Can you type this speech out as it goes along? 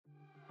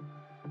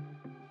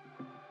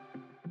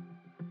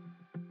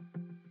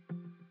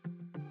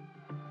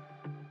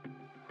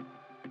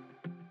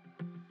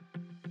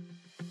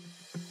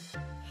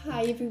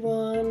Hi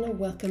everyone,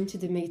 welcome to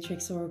the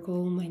Matrix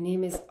Oracle. My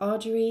name is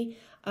Audrey.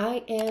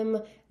 I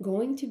am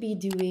going to be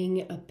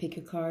doing a pick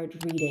a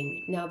card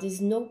reading. Now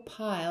there's no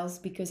piles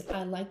because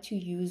I like to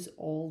use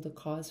all the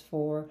cards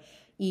for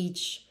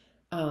each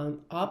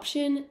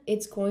option.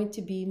 It's going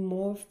to be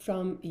more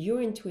from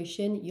your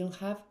intuition. You'll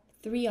have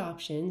 3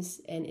 options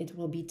and it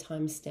will be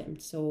time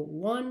stamped. So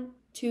 1,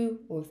 2,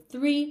 or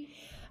 3.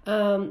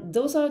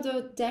 Those are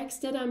the decks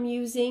that I'm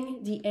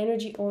using, the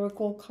Energy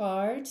Oracle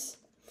cards,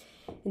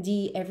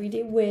 the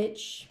Everyday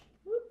Witch,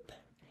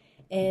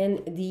 and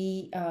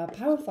the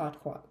Power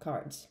Thought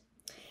cards.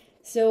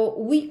 So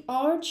we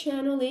are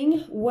channeling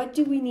what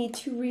do we need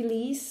to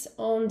release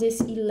on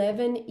this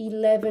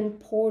 11/11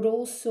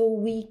 portal so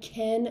we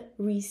can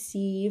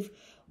receive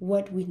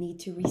what we need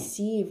to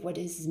receive, what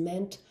is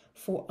meant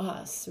for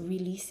us,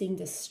 releasing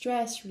the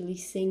stress,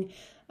 releasing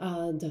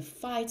the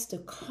fights, the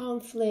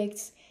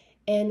conflicts,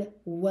 and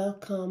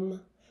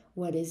welcome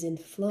what is in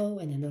flow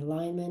and in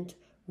alignment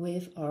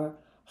with our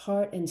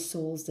heart and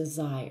soul's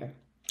desire.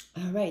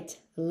 All right,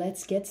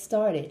 let's get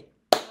started.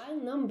 Pile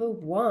number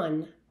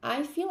 1.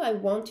 I feel I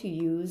want to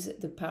use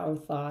the Power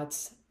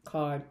Thoughts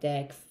card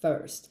deck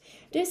first.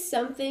 There's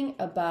something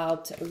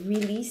about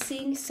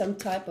releasing some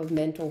type of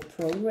mental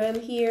program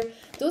here.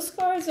 Those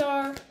cards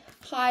are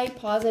high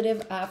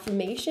positive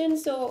affirmation,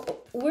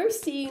 so we're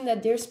seeing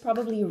that there's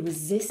probably a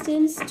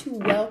resistance to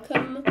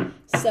welcome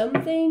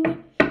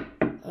something.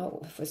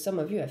 Oh, for some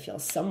of you, I feel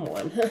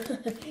someone.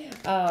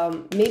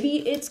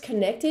 Maybe it's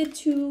connected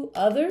to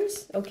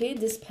others, okay,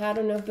 this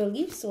pattern of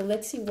belief. So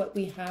let's see what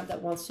we have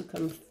that wants to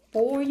come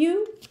for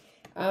you.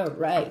 All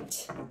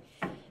right,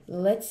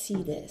 let's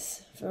see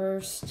this.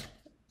 First,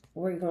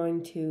 we're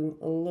going to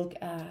look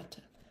at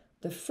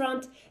the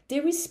front.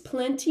 There is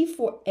plenty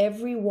for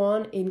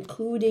everyone,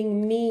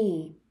 including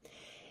me.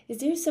 Is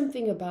there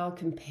something about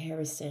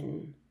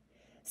comparison?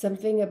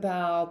 Something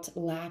about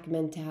lack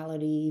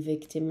mentality,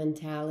 victim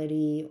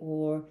mentality,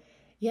 or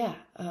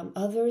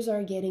others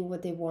are getting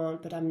what they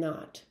want, but I'm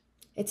not.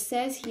 It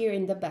says here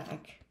in the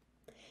back,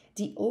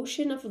 the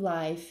ocean of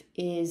life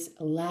is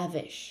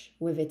lavish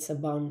with its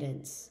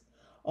abundance.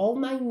 All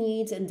my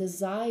needs and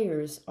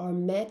desires are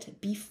met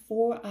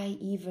before I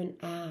even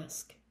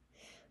ask.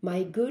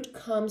 My good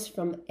comes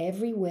from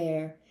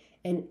everywhere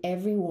and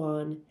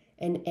everyone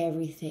and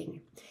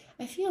everything.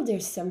 I feel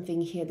there's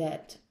something here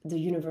that the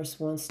universe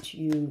wants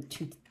you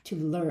to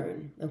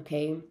learn,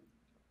 okay?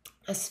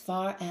 As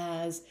far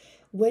as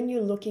when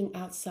you're looking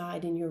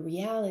outside in your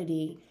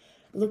reality,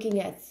 looking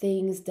at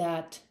things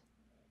that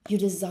you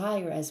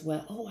desire as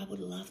well. Oh, I would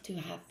love to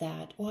have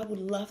that. Oh, I would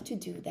love to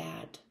do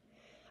that.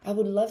 I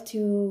would love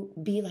to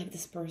be like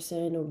this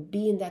person or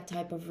be in that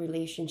type of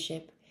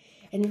relationship.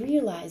 And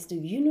realize the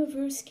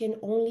universe can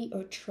only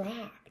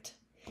attract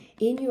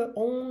in your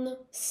own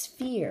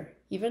sphere,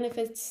 even if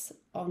it's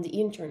on the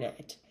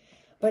internet,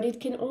 but it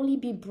can only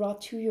be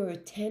brought to your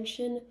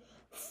attention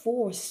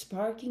for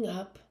sparking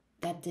up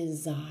that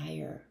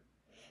desire,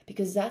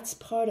 because that's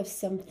part of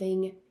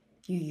something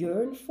you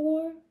yearn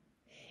for.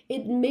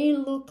 It may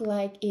look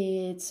like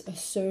it's a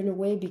certain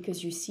way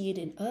because you see it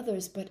in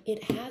others, but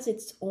it has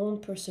its own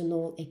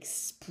personal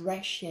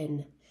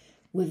expression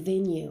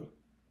within you.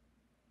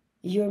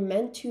 You're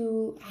meant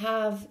to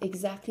have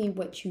exactly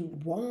what you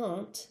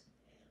want,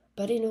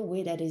 but in a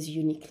way that is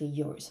uniquely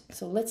yours.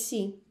 So let's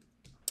see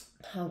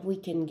how we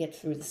can get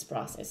through this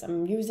process.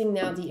 I'm using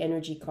now the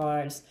energy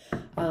cards.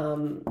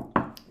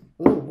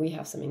 We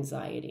have some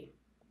anxiety.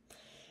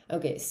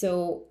 Okay,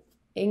 so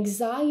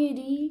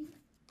anxiety,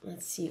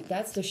 let's see,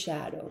 that's the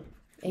shadow.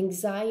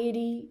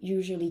 Anxiety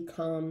usually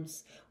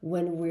comes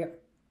when we're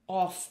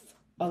off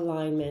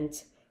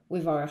alignment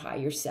with our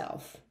higher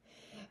self.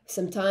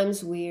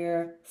 Sometimes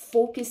we're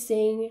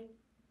focusing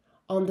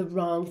on the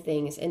wrong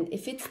things. And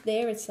if it's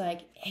there, it's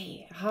like,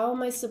 hey, how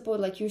am I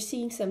supposed, like you're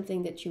seeing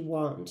something that you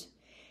want.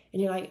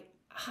 And you're like,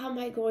 how am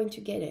I going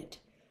to get it?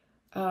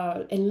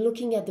 And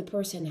looking at the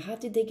person, how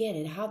did they get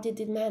it? How did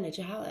they manage?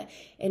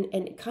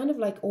 And kind of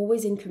like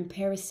always in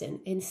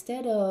comparison,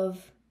 instead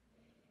of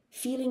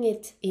feeling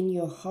it in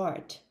your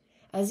heart,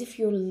 as if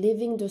you're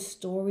living the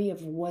story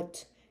of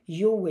what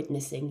you're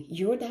witnessing.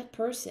 You're that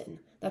person.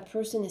 That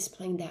person is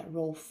playing that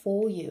role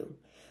for you.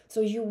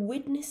 So you're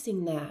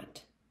witnessing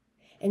that.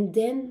 And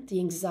then the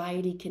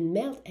anxiety can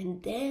melt,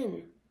 and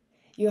then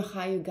your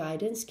higher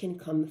guidance can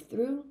come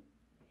through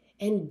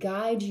and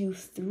guide you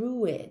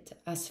through it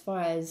as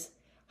far as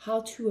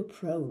how to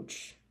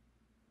approach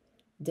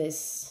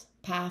this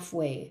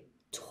pathway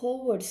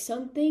towards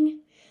something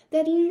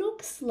that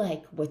looks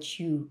like what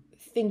you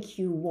think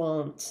you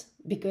want,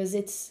 because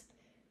it's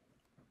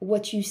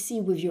what you see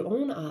with your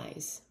own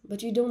eyes,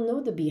 but you don't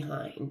know the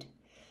behind.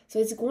 So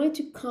it's going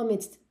to come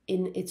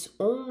in its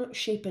own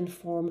shape and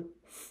form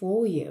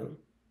for you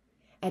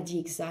at the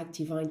exact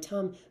divine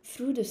time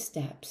through the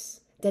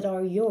steps that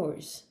are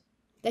yours,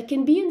 that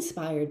can be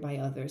inspired by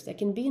others, that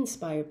can be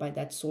inspired by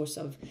that source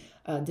of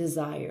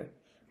desire,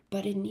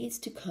 but it needs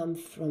to come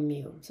from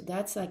you. So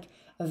that's like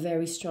a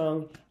very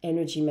strong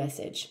energy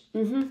message.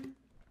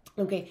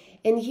 Okay,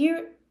 and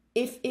here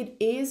if it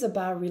is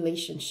about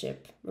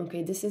relationship,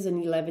 okay, this is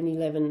an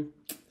 11-11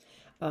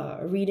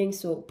 reading.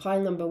 So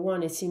pile number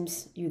 1, it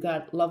seems you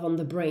got love on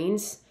the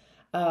brains,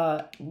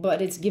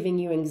 but it's giving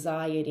you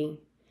anxiety.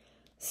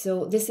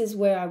 So this is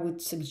where I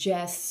would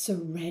suggest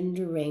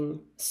surrendering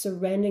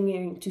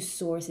to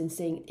source and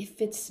saying, if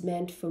it's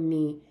meant for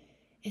me,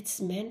 it's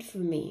meant for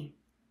me.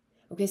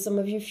 Okay, some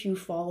of you, if you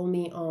follow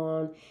me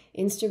on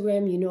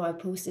Instagram, you know I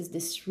posted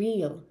this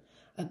reel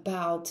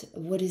about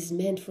what is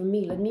meant for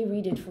me. Let me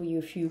read it for you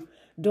if you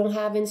don't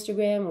have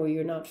Instagram or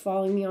you're not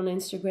following me on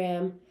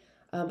Instagram.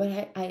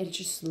 But I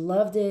just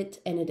loved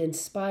it, and it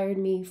inspired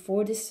me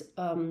for this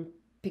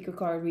pick a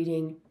card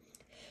reading.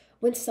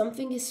 When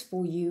something is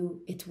for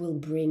you, it will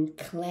bring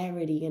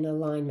clarity and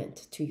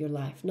alignment to your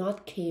life,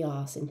 not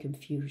chaos and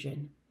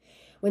confusion.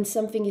 When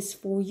something is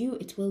for you,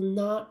 it will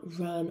not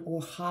run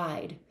or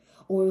hide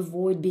or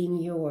avoid being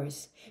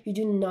yours. You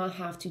do not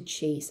have to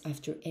chase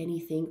after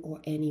anything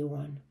or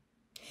anyone.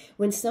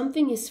 When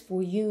something is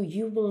for you,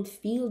 you won't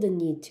feel the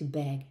need to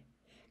beg,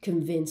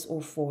 convince,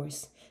 or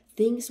force.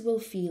 Things will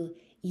feel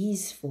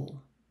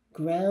easeful,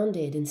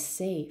 grounded, and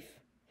safe.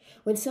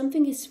 When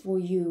something is for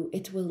you,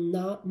 it will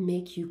not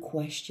make you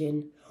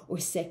question or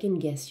second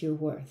guess your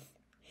worth.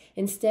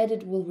 Instead,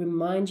 it will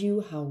remind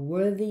you how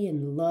worthy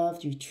and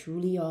loved you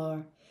truly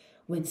are.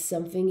 When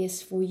something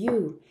is for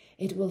you,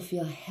 it will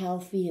feel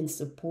healthy and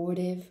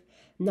supportive,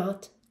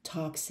 not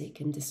toxic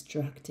and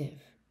destructive.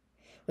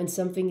 When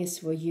something is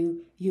for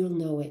you, you'll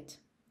know it.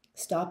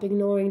 Stop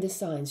ignoring the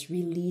signs.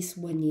 Release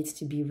what needs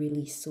to be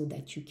released so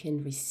that you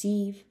can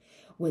receive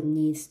what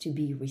needs to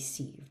be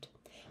received.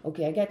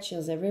 Okay, I got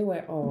chills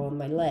everywhere on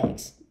my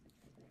legs.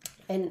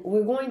 And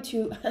we're going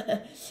to,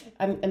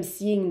 I'm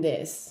seeing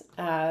this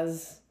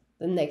as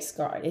the next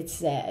card. It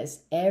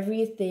says,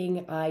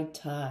 everything I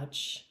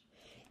touch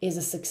is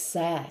a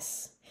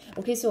success.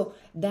 Okay, so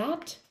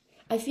that,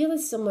 I feel that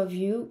some of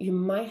you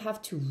might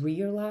have to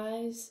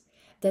realize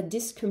that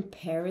this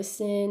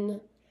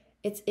comparison,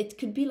 it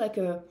could be like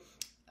a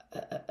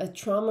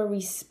trauma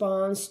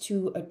response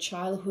to a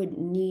childhood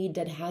need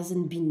that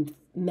hasn't been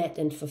met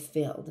and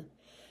fulfilled.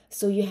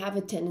 So you have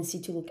a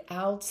tendency to look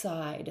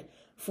outside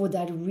for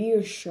that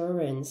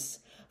reassurance,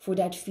 for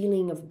that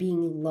feeling of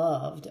being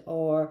loved.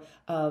 Or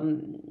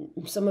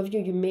some of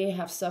you may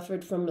have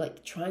suffered from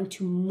like trying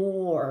to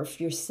morph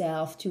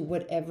yourself to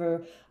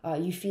whatever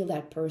you feel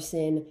that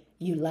person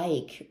you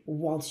like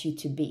wants you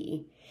to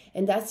be.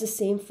 And that's the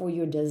same for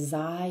your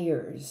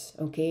desires,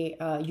 okay?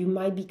 You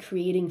might be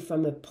creating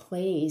from a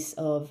place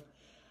of,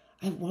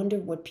 I wonder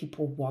what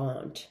people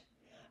want.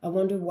 I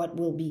wonder what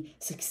will be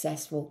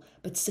successful.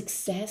 But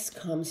success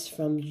comes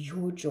from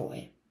your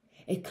joy.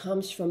 It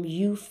comes from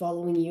you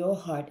following your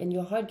heart. And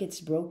your heart gets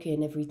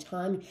broken every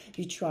time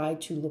you try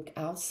to look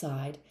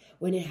outside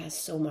when it has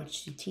so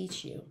much to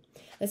teach you.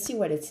 Let's see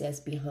what it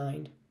says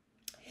behind.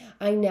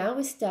 I now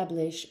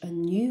establish a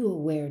new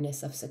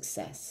awareness of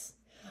success.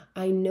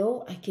 I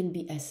know I can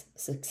be as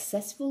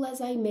successful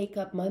as I make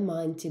up my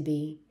mind to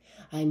be.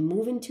 I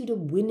move into the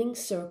winning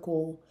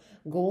circle.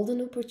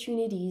 Golden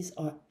opportunities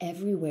are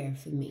everywhere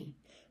for me.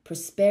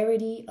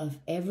 Prosperity of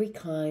every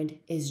kind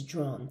is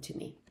drawn to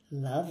me.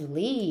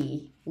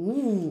 Lovely.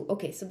 Ooh,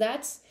 okay, so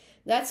that's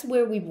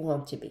where we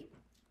want to be.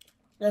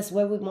 That's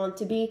where we want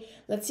to be.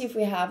 Let's see if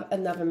we have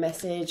another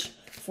message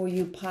for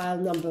you, pile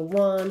number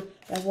 1,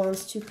 that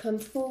wants to come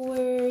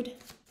forward.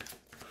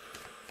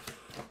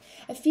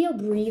 I feel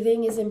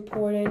breathing is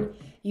important.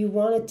 You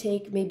want to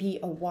take maybe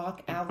a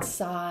walk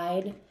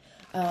outside.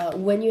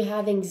 When you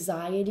have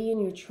anxiety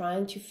and you're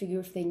trying to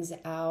figure things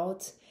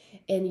out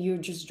and you're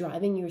just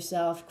driving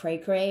yourself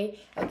cray-cray,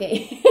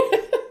 okay?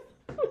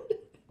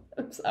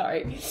 I'm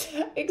sorry.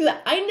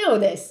 I know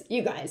this,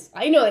 you guys.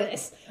 I know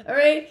this, all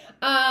right?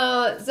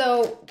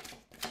 So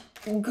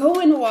go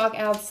and walk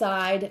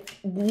outside.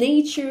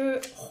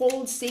 Nature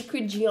holds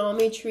sacred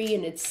geometry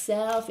in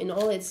itself, in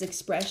all its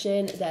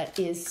expression, that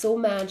is so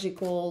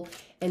magical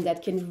and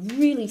that can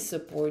really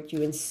support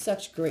you in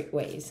such great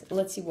ways.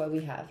 Let's see what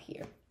we have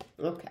here.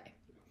 Okay.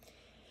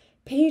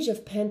 Page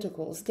of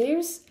Pentacles.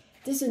 There's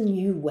a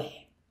new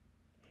way.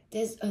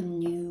 There's a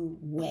new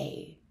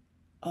way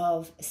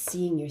of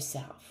seeing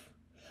yourself,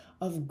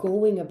 of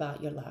going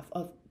about your life,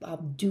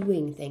 of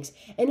doing things.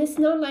 And it's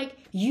not like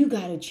you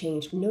got to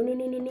change.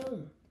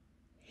 No.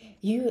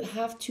 You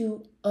have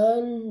to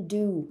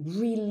undo,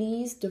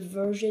 release the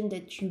version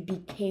that you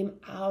became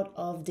out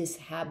of this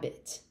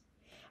habit,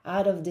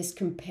 out of this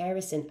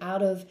comparison,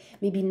 out of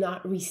maybe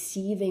not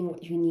receiving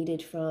what you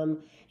needed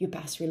from your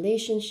past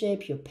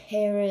relationship, your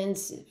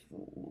parents,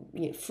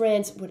 your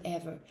friends,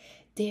 whatever.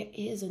 There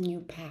is a new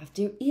path.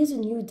 There is a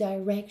new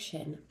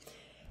direction.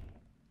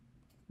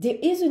 There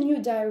is a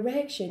new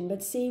direction,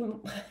 but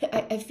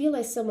I feel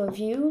like some of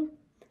you,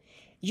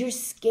 you're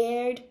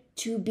scared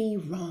to be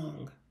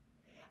wrong.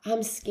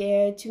 I'm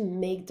scared to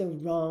make the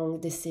wrong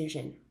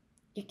decision.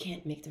 You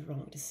can't make the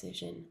wrong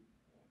decision.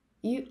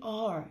 You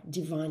are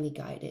divinely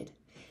guided.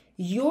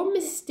 Your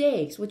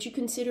mistakes, what you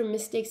consider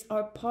mistakes,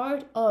 are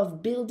part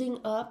of building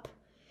up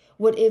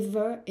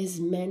whatever is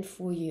meant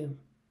for you.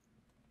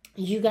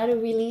 you got to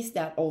release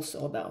that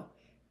also though,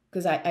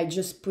 because I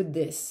just put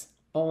this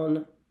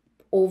on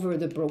over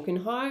the broken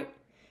heart,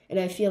 and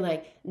I feel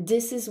like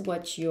this is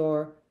what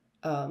your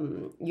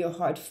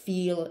heart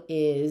feel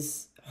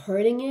is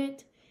hurting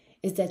it,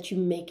 is that you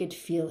make it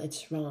feel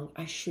it's wrong.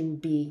 I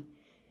shouldn't be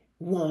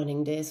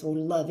wanting this or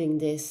loving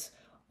this,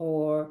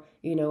 or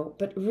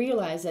but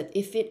realize that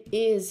if it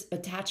is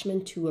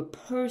attachment to a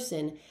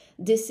person,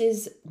 this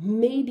is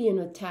maybe an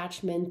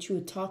attachment to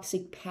a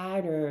toxic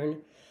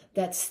pattern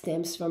that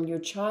stems from your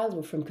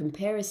childhood, from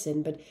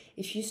comparison. But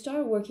if you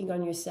start working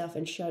on yourself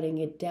and shutting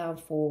it down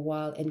for a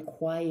while and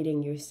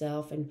quieting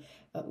yourself and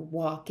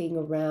walking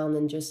around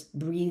and just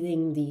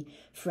breathing the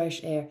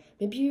fresh air,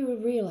 maybe you will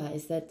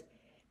realize that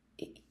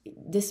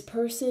this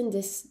person,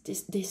 this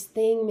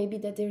thing maybe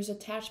that there's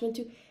attachment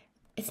to,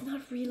 it's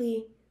not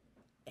really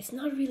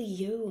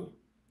you.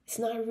 It's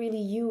not really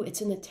you.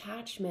 It's an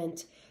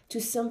attachment to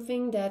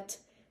something that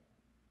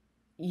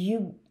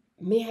you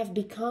may have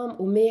become,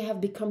 or may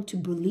have become to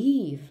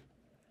believe,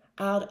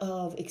 out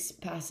of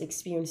past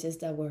experiences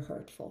that were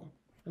hurtful.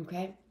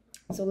 Okay,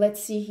 so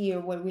let's see here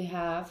what we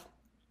have.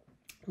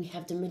 We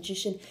have the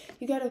Magician.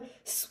 You got to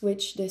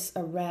switch this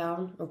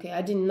around. Okay,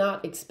 I did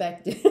not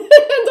expect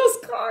those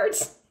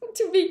cards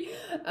to be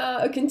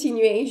a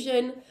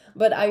continuation,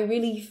 but I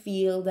really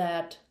feel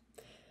that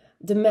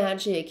the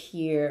magic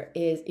here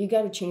is you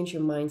got to change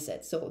your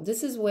mindset. So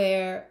this is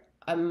where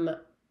I'm,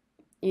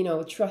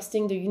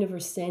 trusting the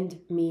universe send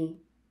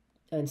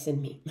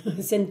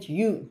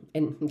you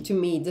and to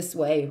me this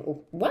way.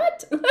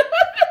 What?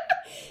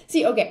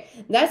 See, okay,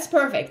 that's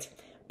perfect.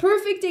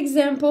 Perfect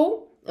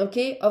example,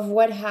 okay, of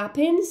what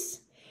happens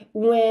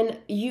when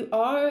you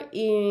are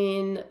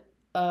in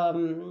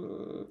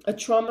a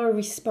trauma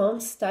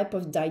response type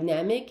of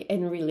dynamic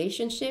and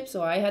relationship.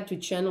 So I had to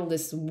channel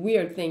this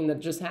weird thing that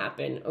just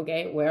happened,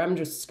 okay, where I'm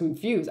just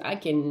confused. We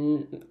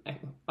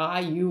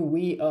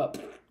up.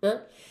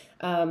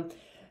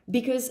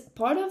 Because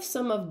part of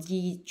some of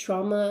the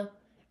trauma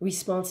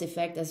response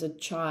effect as a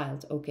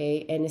child,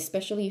 okay, and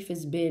especially if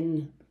it's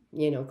been,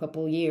 a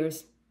couple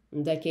years,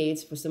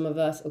 decades for some of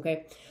us,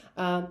 okay,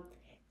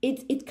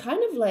 it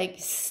kind of like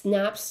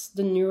snaps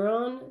the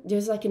neuron.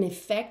 There's like an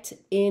effect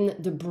in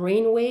the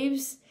brain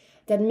waves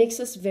that makes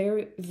us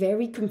very,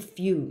 very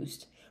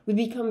confused. We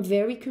become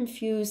very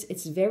confused.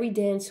 It's very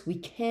dense. We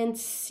can't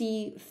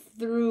see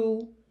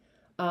through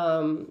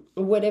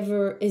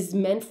whatever is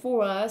meant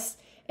for us.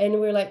 And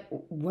we're like,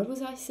 what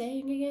was I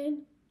saying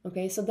again?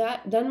 Okay, so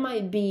that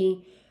might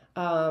be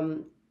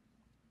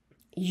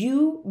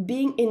you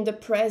being in the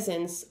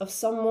presence of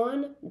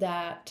someone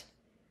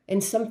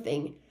and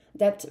something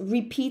that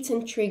repeats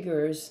and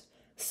triggers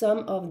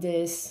some of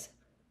this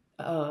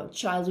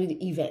childhood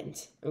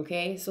event,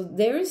 okay? So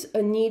there's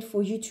a need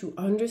for you to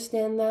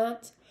understand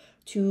that,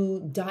 to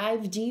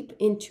dive deep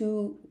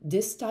into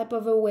this type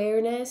of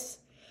awareness.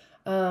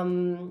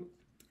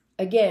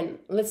 Again,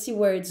 let's see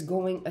where it's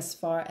going as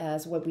far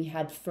as what we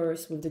had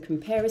first with the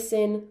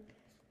comparison.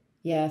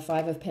 Yeah,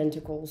 5 of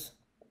Pentacles.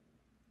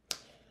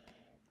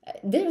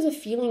 There's a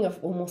feeling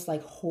of almost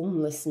like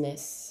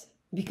homelessness,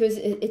 because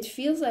it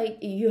feels like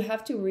you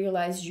have to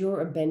realize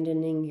you're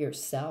abandoning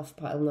yourself,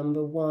 pile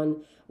number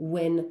 1,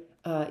 when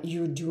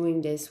you're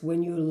doing this,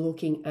 when you're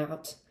looking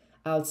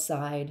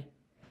outside.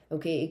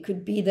 Okay, it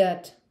could be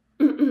that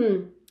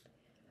the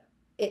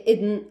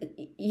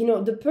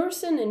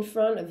person in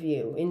front of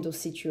you in those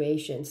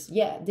situations,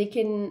 yeah, they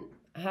can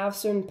have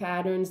certain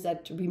patterns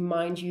that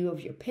remind you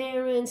of your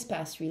parents,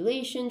 past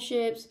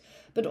relationships,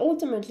 but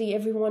ultimately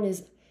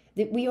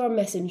we are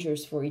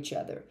messengers for each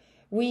other.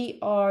 We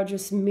are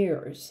just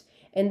mirrors.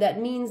 And that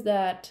means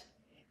that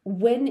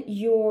when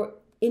you're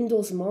in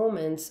those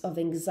moments of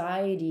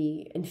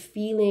anxiety and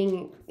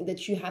feeling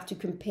that you have to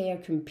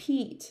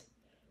compete,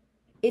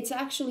 it's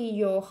actually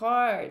your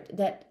heart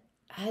that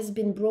has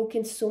been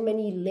broken so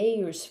many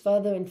layers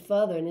further and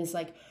further. And it's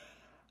like,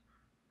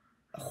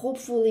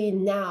 hopefully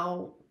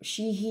now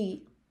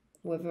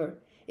whoever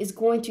is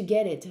going to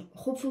get it.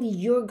 Hopefully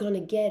you're going to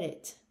get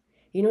it.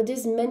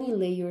 There's many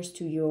layers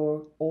to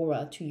your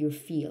aura, to your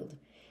field.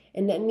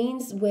 And that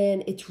means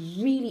when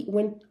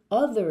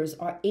others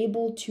are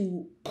able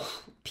to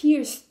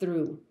pierce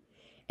through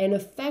and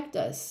affect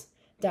us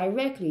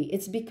directly,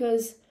 it's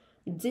because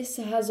this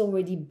has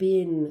already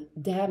been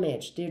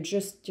damaged. They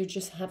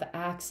just have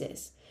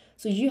access.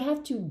 So you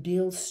have to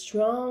build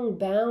strong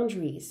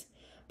boundaries,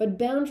 but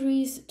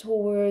boundaries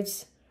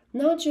towards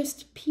not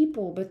just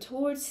people, but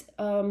towards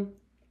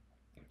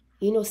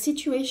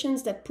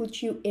situations that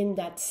put you in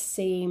that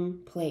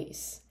same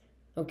place.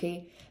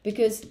 Okay,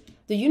 because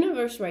the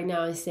universe right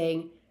now is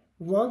saying,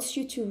 wants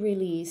you to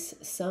release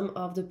some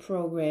of the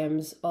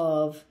programs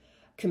of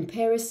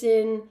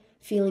comparison,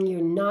 feeling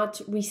you're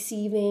not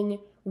receiving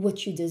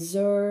what you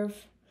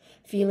deserve,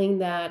 feeling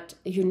that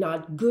you're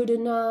not good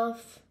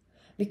enough,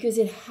 because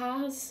it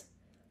has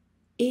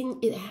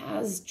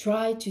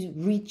tried to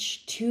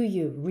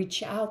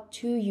reach out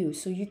to you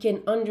so you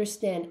can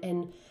understand,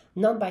 and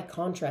not by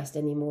contrast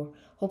anymore,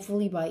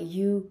 hopefully by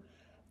you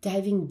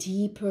diving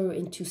deeper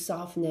into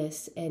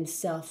softness and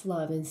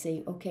self-love and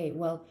saying, okay,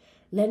 well,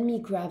 let me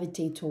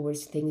gravitate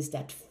towards things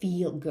that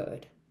feel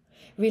good,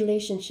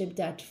 relationship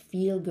that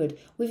feel good,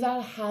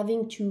 without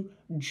having to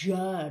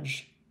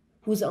judge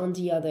who's on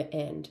the other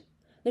end.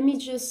 Let me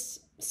just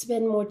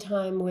spend more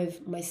time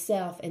with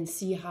myself and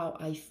see how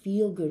I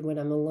feel good when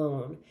I'm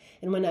alone.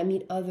 And when I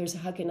meet others,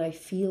 how can I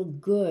feel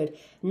good?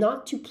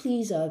 Not to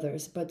please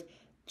others, but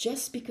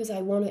just because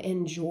I want to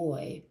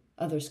enjoy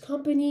others'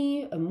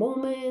 company, a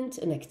moment,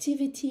 an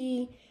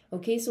activity.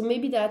 Okay, so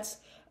maybe that's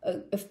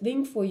a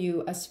thing for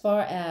you as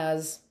far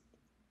as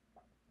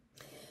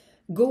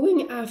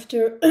going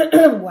after.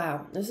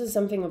 Wow, this is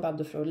something about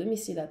the throat. Let me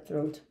see that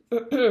throat.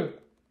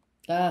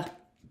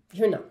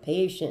 You're not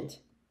patient.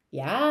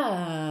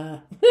 Yeah.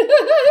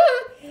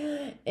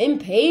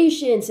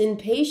 Impatience.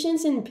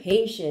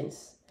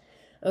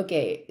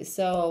 Okay,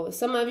 so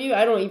some of you,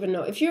 I don't even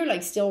know. If you're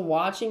like still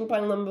watching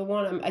pile number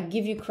one, I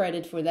give you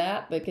credit for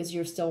that because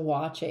you're still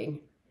watching.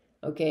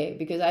 Okay,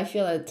 because I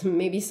feel that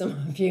maybe some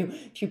of you,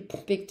 if you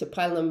picked a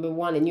pile number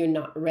one and you're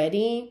not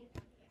ready,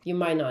 you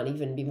might not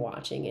even be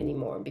watching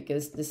anymore,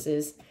 because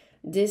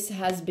this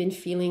has been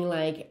feeling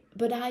like,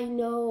 but I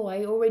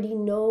already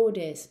know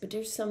this, but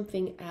there's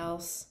something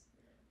else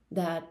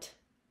that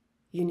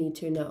you need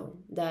to know,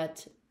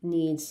 that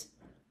needs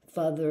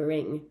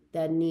furthering,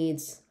 that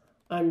needs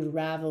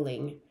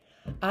unraveling.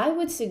 I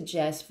would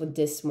suggest for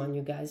this one,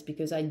 you guys,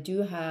 because I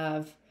do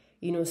have,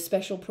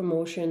 special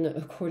promotion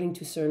according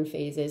to certain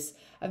phases.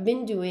 I've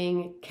been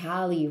doing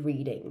Kali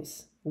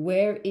readings.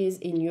 Where is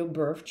in your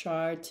birth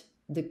chart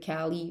the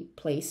Kali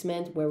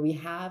placement, where we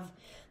have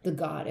the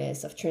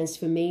goddess of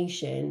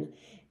transformation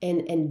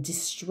and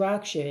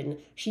destruction?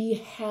 She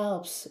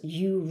helps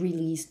you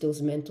release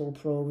those mental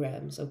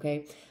programs,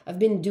 okay? I've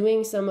been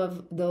doing some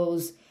of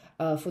those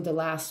for the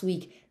last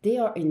week. They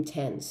are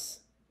intense.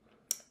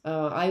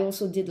 I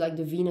also did like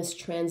the Venus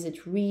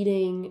transit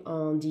reading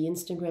on the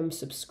Instagram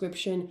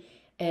subscription,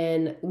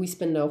 and we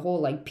spent a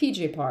whole like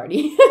PJ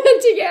party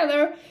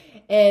together,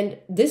 and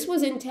this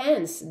was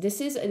intense.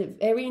 This is a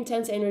very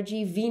intense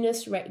energy.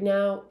 Venus right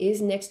now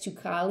is next to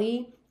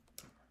Kali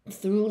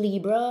through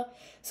Libra,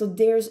 so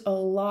there's a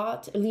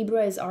lot.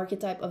 Libra is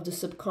archetype of the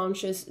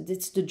subconscious.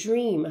 It's the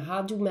dream.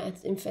 How to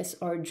manifest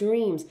our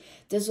dreams.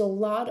 There's a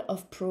lot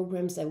of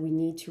programs that we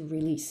need to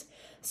release.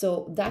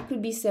 So that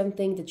could be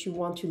something that you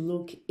want to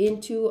look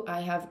into. I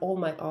have all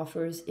my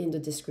offers in the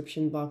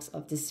description box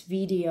of this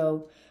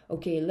video.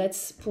 Okay,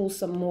 let's pull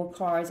some more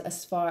cards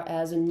as far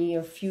as a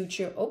near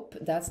future. Oh,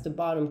 that's the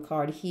bottom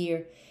card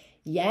here.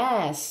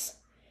 Yes,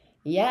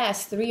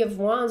 Three of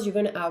Wands, you're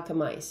going to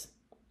alchemize.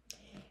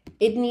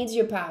 It needs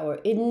your power.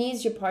 It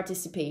needs your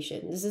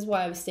participation. This is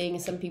why I was saying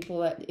some people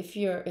that if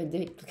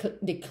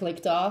they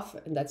clicked off,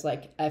 and that's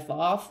like F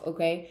off,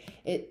 okay?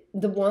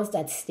 The ones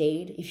that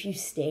stayed, if you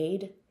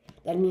stayed,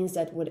 that means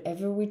that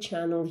whatever we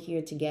channel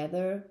here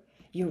together,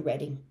 you're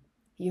ready.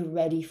 You're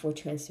ready for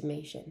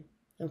transformation,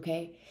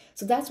 okay?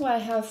 So that's what I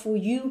have for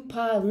you,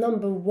 pile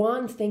number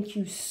one. Thank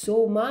you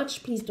so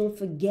much. Please don't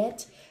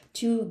forget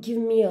to give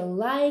me a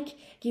like,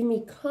 give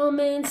me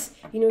comments,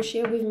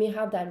 share with me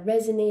how that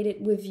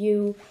resonated with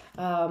you.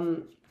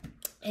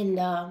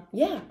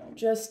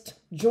 Just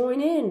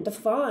join in the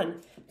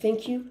fun.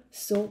 Thank you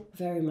so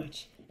very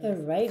much. All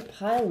right,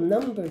 pile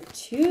number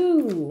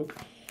two.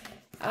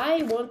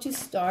 I want to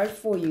start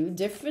for you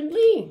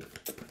differently.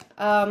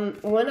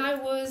 When I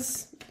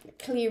was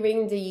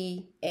clearing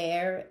the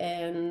air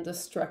and the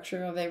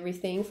structure of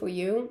everything for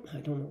you, I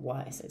don't know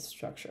why I said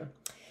structure.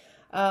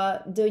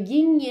 The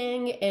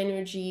yin-yang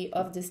energy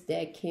of this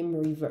deck came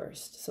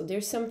reversed. So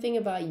there's something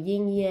about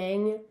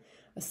yin-yang,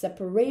 a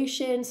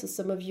separation. So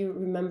some of you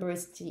remember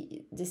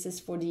this is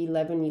for the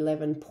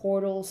 1111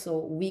 portal. So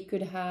we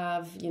could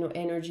have,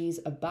 energies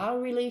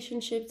about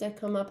relationships that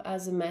come up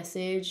as a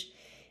message.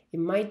 It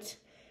might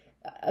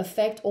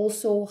affect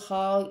also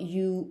how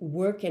you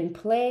work and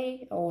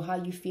play, or how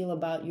you feel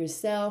about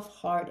yourself,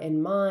 heart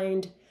and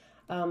mind.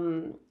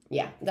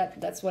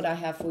 That's what I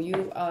have for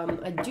you.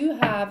 I do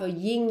have a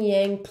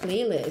yin-yang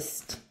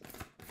playlist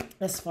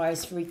as far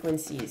as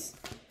frequencies.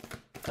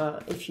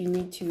 If you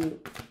need to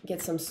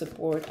get some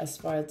support as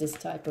far as this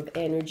type of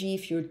energy,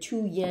 if you're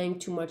too yang,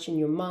 too much in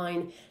your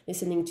mind,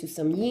 listening to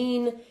some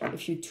yin,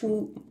 if you're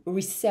too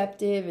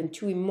receptive and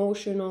too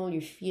emotional,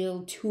 you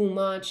feel too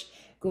much,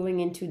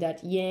 going into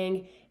that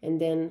yang and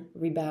then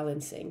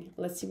rebalancing.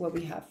 Let's see what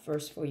we have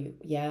first for you.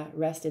 Yeah,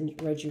 rest and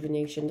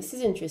rejuvenation. This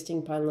is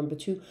interesting, pile number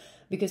two,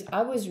 because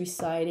I was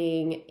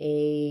reciting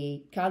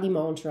a Kali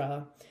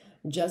mantra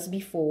just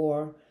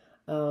before.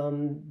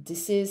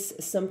 This is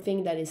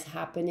something that is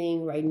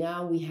happening right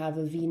now. We have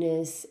a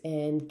Venus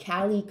and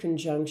Kali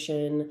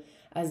conjunction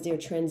as they're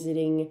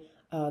transiting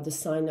the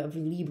sign of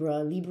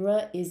Libra.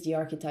 Libra is the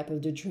archetype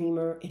of the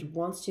dreamer. It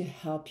wants to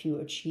help you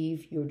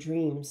achieve your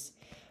dreams.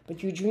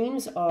 But your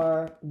dreams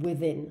are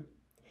within.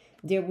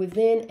 They're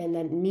within, and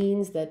that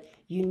means that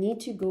you need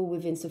to go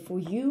within. So for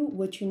you,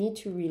 what you need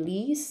to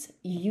release,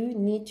 you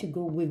need to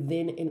go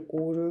within in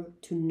order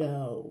to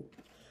know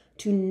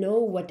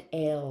what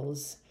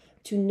ails,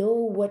 to know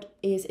what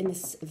is in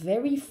this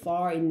very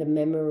far in the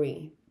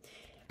memory.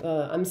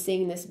 I'm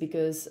saying this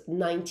because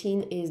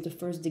 19 is the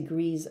first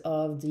degrees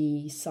of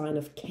the sign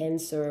of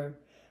Cancer.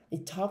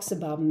 It talks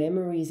about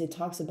memories. It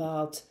talks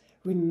about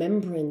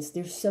remembrance.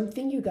 There's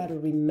something you got to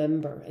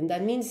remember. And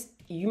that means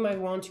you might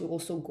want to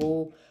also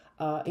go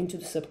into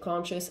the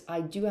subconscious.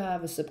 I do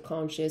have a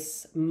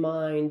subconscious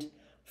mind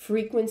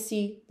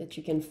frequency that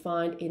you can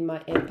find in my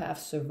empath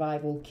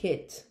survival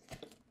kit.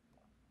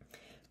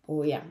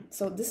 Oh yeah,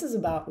 so this is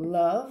about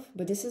love,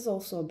 but this is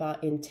also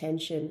about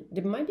intention.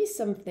 There might be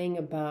something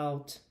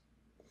about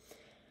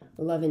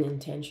love and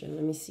intention.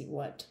 Let me see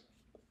what.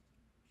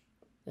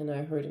 And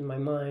I heard in my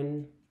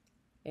mind,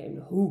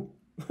 and who?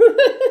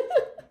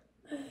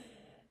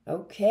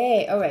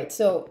 Okay, all right.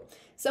 So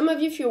some of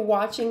you, if you're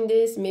watching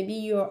this, maybe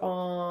you're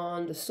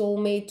on the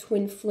soulmate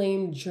twin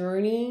flame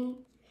journey,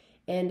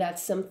 and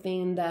that's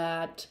something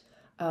that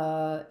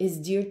is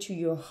dear to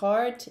your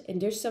heart.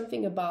 And there's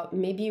something about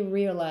maybe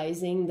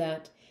realizing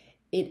that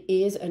it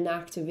is an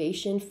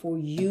activation for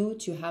you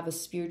to have a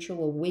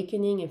spiritual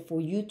awakening and for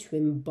you to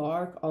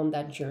embark on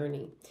that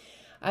journey.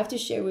 I have to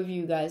share with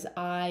you guys,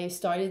 I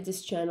started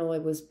this channel,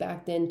 it was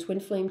back then twin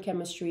flame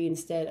chemistry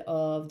instead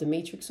of the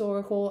Matrix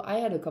Oracle. I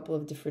had a couple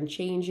of different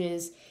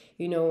changes.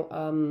 You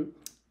know,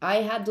 I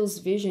had those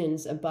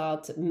visions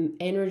about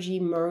energy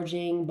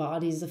merging,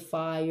 bodies of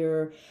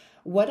fire.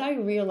 What I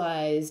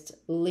realized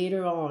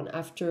later on,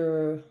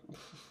 after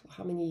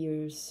how many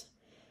years?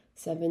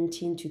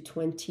 17 to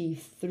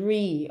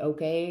 23,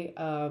 okay?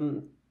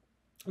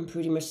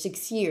 Pretty much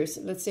 6 years,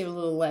 let's say a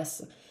little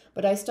less.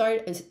 But I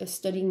started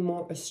studying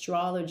more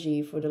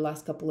astrology for the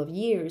last couple of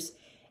years.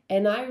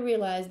 And I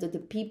realized that the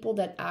people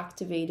that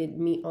activated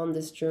me on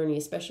this journey,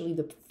 especially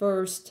the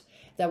first,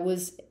 that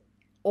was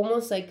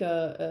almost like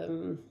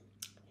a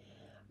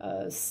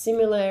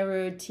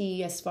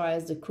similarity as far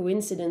as the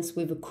coincidence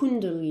with a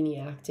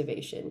Kundalini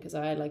activation, because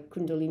I had like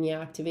Kundalini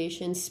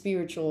activation,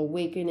 spiritual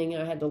awakening.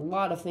 I had a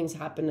lot of things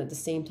happen at the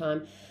same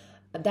time.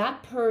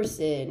 That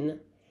person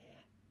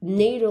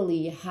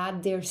natally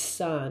had their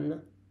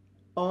sun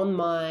on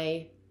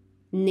my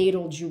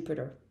natal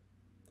Jupiter.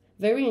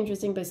 Very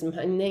interesting place.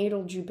 My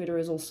natal Jupiter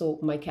is also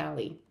my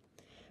Kali.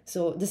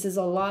 So this is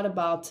a lot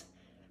about,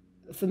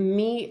 for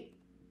me,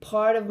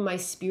 part of my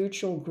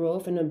spiritual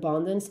growth and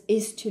abundance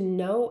is to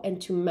know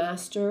and to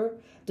master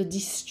the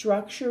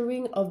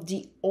destructuring of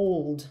the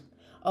old,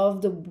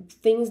 of the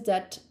things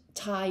that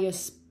tie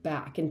us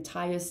back and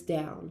tie us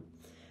down.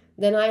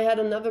 Then I had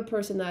another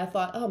person that I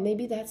thought, oh,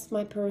 maybe that's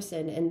my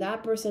person. And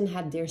that person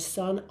had their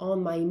sun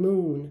on my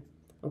moon.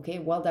 Okay,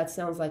 well, that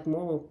sounds like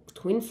more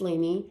twin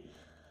flamey,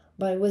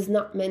 but it was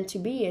not meant to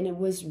be. And it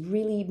was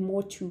really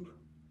more to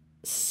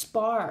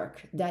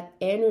spark that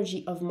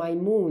energy of my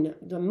moon.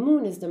 The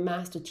moon is the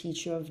master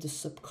teacher of the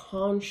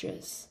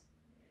subconscious.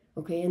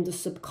 Okay, and the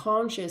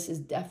subconscious is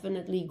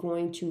definitely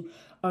going to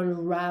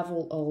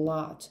unravel a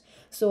lot.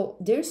 So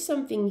there's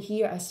something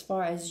here as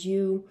far as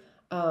you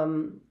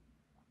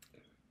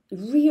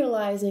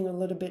realizing a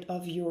little bit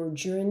of your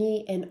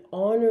journey and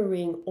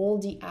honoring all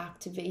the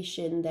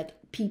activation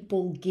that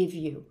people give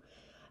you.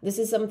 This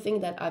is something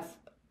that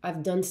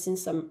I've done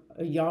since I'm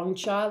a young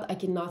child. I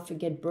cannot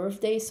forget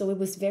birthdays, so it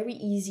was very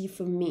easy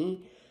for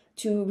me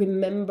to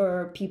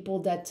remember people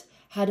that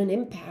had an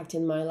impact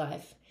in my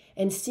life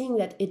and seeing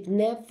that it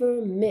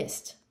never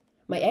missed.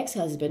 My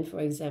ex-husband, for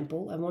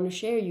example, I want to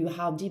share you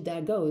how deep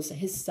that goes.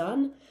 His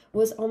sun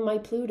was on my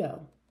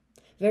Pluto.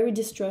 Very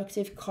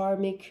destructive,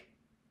 karmic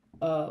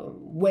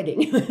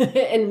wedding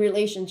and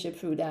relationship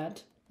through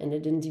that, and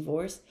it didn't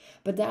divorce.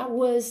 But that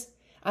was,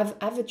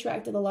 I've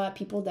attracted a lot of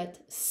people that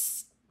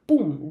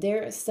boom,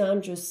 their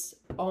sun just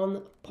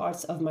on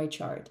parts of my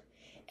chart.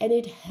 And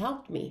it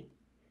helped me,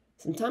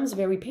 sometimes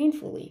very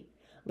painfully.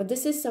 But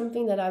this is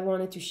something that I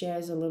wanted to share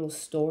as a little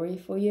story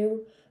for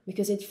you,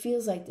 because it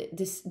feels like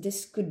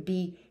this could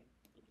be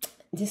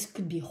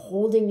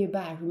holding you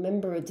back.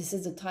 Remember, this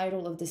is the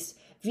title of this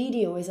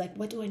video, is like,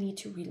 what do I need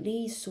to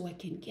release so I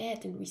can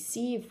get and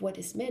receive what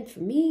is meant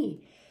for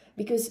me?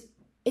 Because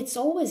it's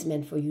always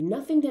meant for you.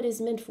 Nothing that is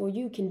meant for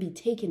you can be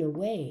taken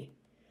away.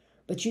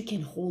 But you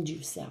can hold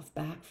yourself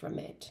back from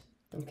it,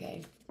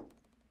 okay?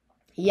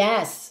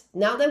 Yes,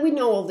 now that we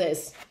know all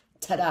this,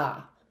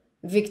 ta-da,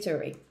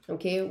 victory,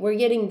 okay? We're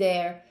getting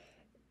there,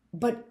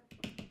 but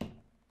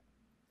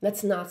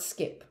let's not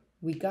skip.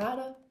 We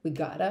gotta,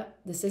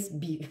 this is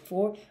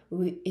before,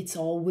 it's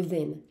all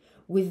within.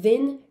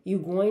 Within, you're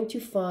going to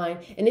find,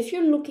 and if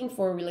you're looking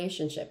for a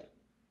relationship,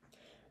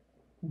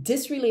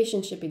 this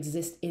relationship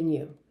exists in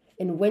you.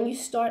 And when you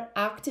start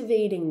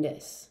activating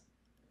this,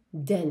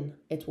 then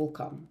it will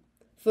come.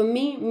 For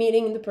me,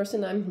 meeting the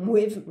person I'm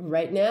with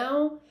right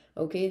now,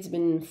 okay, it's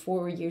been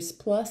 4 years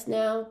plus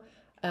now.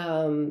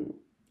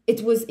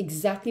 It was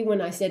exactly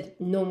when I said,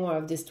 no more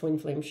of this twin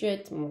flame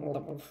shit.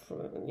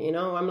 You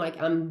know, I'm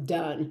like, I'm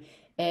done.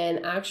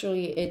 And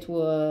actually, it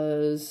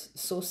was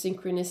so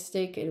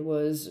synchronistic. It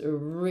was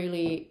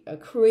really a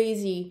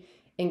crazy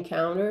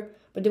encounter,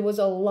 but there was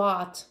a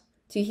lot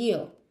to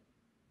heal.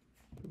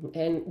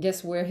 And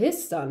guess where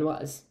his sun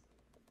was?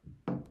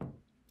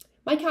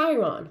 my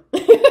Chiron.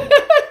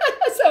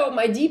 So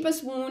my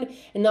deepest wound,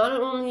 and not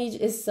only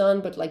is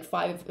sun, but like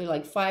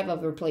five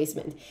of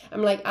replacement.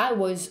 I'm like, I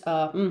was,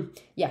 I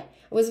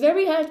was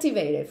very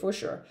activated for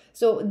sure.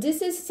 So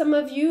this is some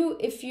of you,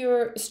 if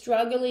you're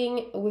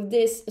struggling with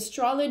this,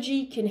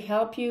 astrology can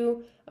help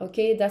you.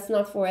 Okay, that's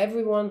not for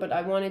everyone, but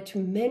I wanted to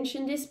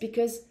mention this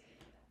because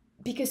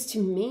to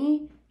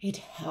me, it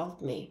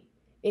helped me.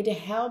 It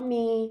helped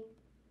me.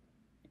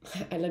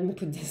 Let me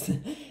put this,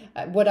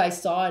 what I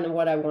saw and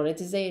what I wanted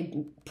to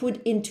say, put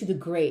into the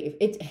grave.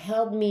 It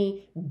helped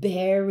me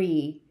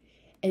bury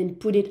and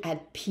put it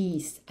at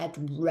peace, at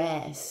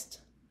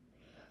rest.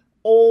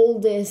 All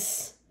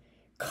this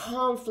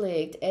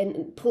conflict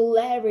and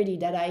polarity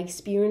that I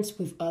experienced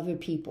with other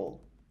people,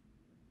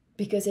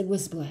 because it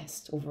was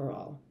blessed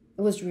overall.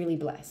 It was really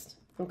blessed.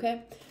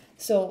 Okay,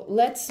 so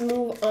let's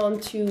move on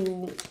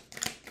to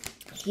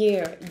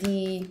here,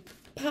 the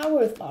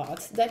power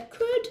thoughts that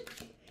could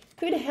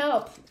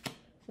help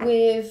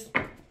with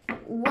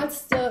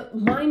what's the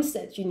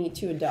mindset you need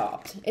to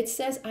adopt. It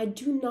says, I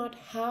do not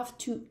have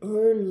to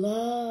earn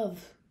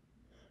love.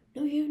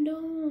 No, you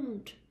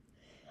don't.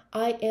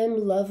 I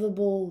am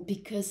lovable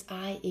because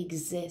I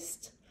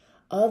exist.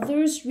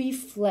 Others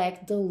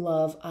reflect the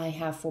love I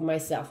have for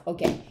myself.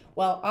 Okay,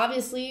 well,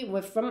 obviously,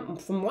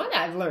 from what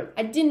I've learned,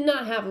 I did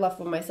not have love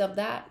for myself.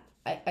 That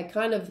I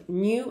kind of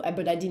knew,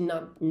 but I did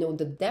not know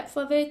the depth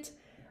of it.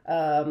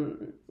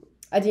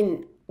 I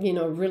didn't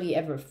really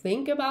ever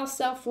think about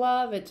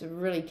self-love. It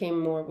really came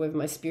more with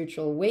my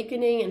spiritual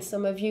awakening. And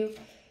some of you,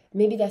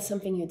 maybe that's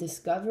something you're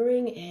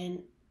discovering,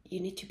 and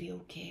you need to be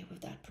okay with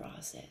that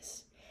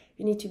process.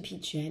 You need to be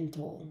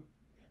gentle,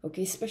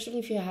 okay? Especially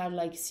if you had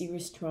like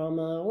serious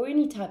trauma or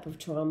any type of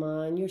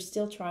trauma and you're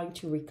still trying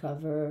to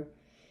recover.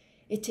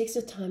 It takes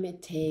the time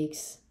it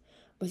takes,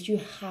 but you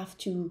have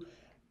to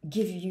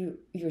give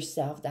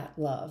yourself that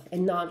love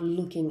and not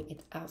looking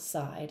it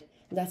outside.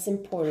 That's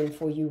important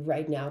for you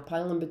right now.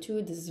 Pile number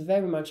 2, this is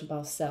very much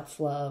about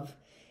self-love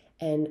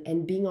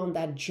and being on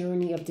that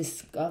journey of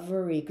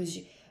discovery. Because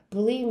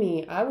believe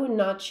me, I would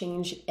not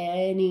change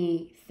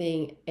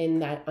anything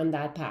on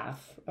that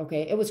path.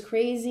 Okay, it was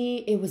crazy,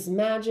 it was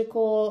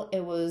magical,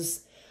 it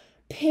was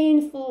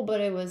painful,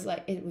 but it was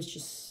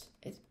just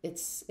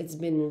it's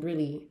been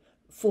really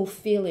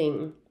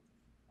fulfilling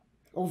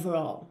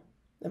overall.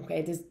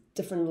 Okay, there's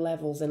different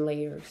levels and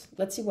layers.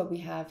 Let's see what we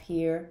have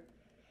here.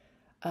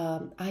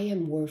 I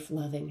am worth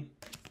loving.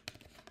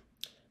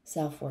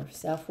 Self-worth,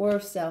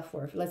 self-worth,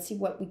 self-worth. Let's see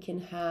what we can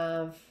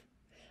have.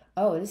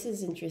 Oh, this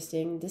is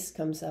interesting. This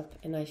comes up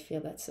and I feel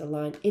that's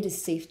aligned. It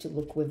is safe to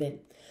look within.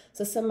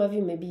 So some of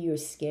you, maybe you're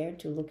scared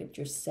to look at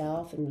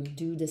yourself and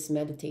do this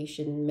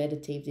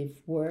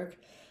meditative work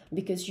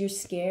because you're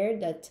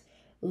scared that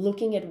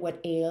looking at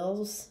what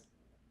ails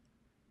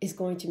is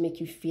going to make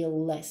you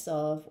feel less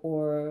of,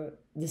 or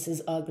this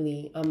is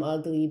ugly. I'm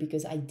ugly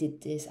because I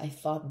did this. I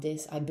thought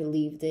this. I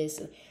believe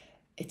this.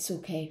 It's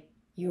okay.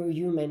 You're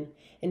human.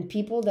 And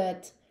people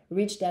that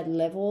reach that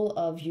level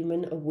of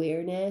human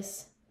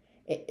awareness,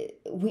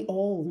 we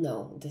all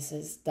know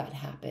that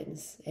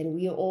happens. And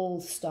we all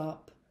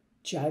stop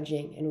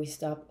judging and we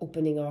stop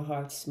opening our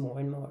hearts more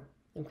and more.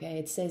 Okay,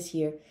 it says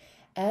here,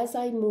 as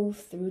I move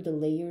through the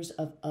layers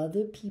of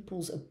other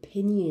people's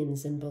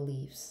opinions and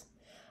beliefs,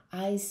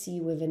 I see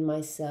within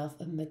myself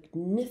a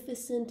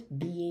magnificent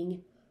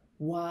being,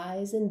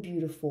 wise and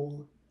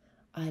beautiful.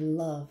 I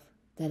love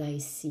that I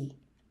see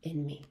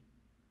in me.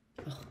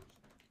 Oh,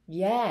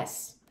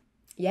 yes.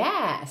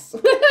 Yes.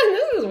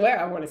 This is where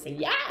I want to say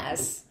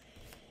yes.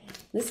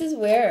 This is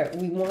where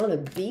we want to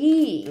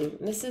be.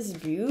 This is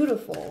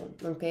beautiful.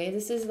 Okay.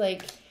 This is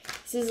like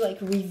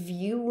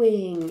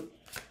reviewing.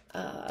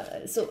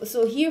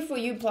 So here for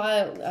you,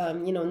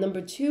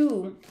 number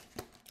 2,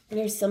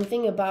 there's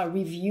something about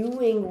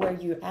reviewing where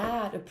you're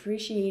at,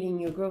 appreciating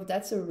your growth.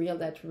 That's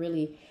that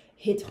really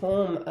hit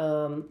home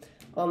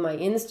on my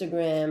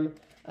Instagram.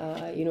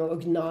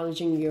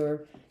 Acknowledging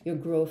your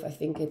growth. I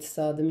think it's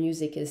the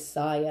music is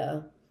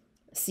Sia.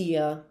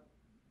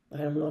 I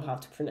don't know how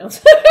to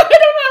pronounce. I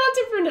don't know how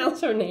to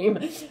pronounce her name.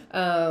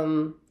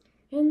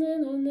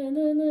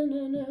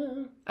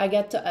 I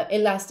got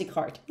Elastic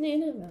Heart.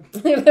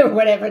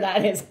 Whatever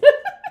that is.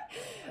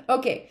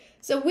 Okay,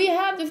 so we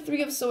have the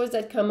 3 of Swords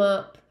that come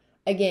up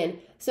again.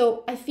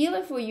 So I feel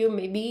like for you,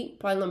 maybe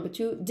pile number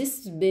 2,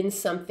 this has been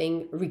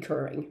something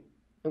recurring.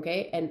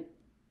 Okay, and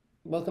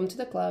welcome to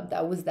the club.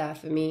 That was that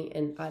for me.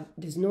 And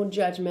there's no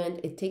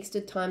judgment. It takes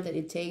the time that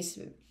it takes.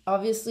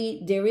 Obviously,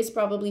 there is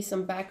probably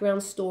some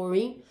background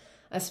story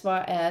as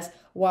far as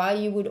why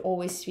you would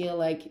always feel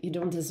like you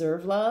don't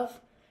deserve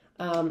love.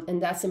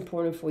 And that's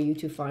important for you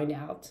to find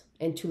out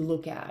and to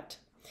look at.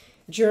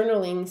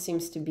 Journaling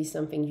seems to be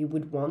something you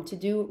would want to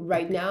do.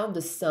 Right now,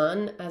 the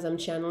sun, as I'm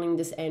channeling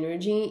this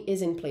energy,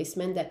 is in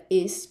placement that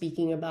is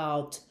speaking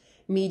about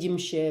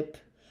mediumship,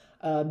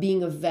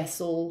 being a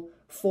vessel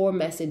for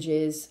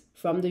messages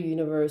from the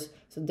universe.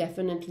 So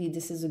definitely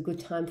this is a good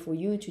time for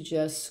you to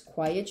just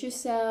quiet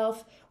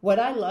yourself. What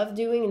I love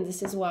doing, and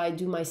this is why I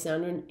do my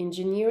sound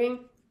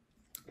engineering,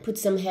 put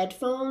some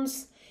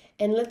headphones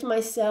and let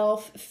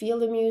myself feel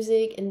the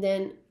music and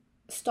then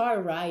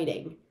start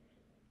writing.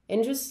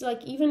 And just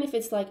like, even if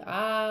it's like,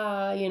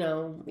 you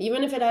know,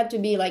 even if it had to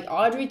be like,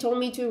 Audrey told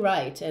me to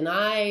write and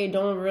I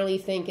don't really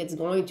think it's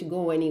going to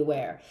go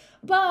anywhere,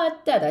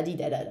 but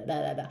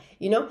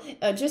you know,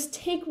 just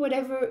take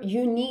whatever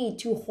you need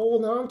to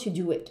hold on to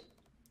do it.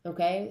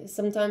 Okay,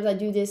 sometimes I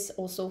do this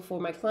also for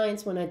my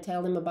clients when I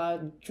tell them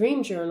about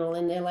dream journal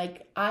and they're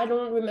like, I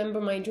don't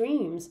remember my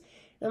dreams.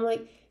 And I'm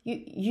like,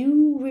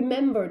 you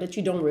remember that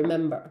you don't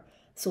remember.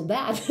 So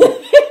that,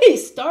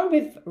 start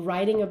with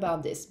writing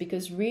about this,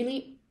 because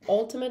really,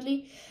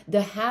 ultimately,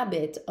 the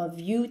habit of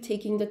you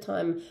taking the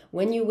time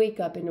when you wake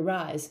up and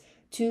rise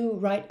to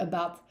write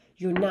about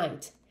your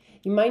night.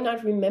 You might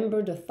not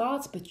remember the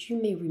thoughts, but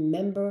you may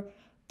remember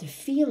the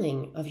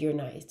feeling of your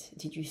night.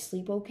 Did you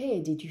sleep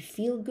okay? Did you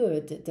feel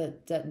good?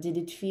 Did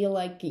it feel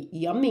like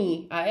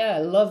yummy? I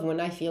love when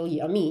I feel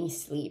yummy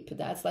sleep.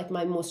 That's like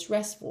my most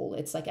stressful.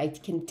 It's like I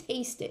can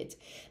taste it.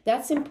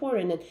 That's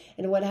important.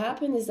 And what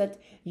happened is that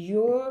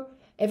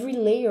every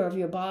layer of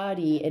your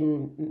body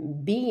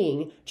and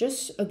being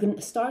just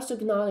starts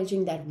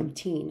acknowledging that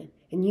routine.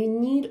 And you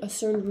need a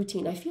certain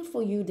routine. I feel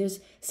for you, there's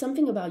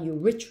something about your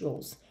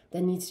rituals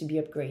that needs to be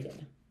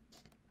upgraded.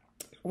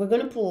 We're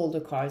going to pull all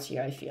the cards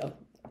here, I feel.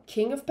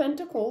 King of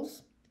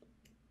Pentacles.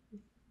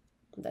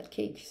 That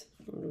cake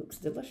looks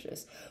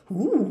delicious.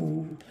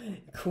 Ooh,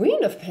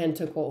 Queen of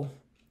Pentacles.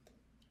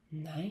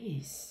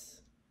 Nice.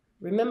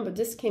 Remember,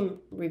 this came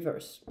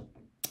reverse.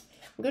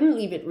 I'm going to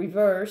leave it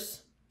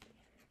reverse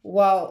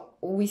while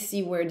we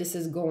see where this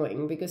is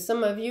going. Because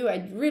some of you,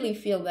 I really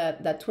feel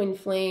that twin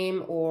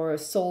flame or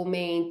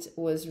soulmate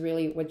was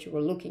really what you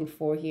were looking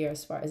for here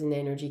as far as an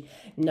energy.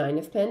 9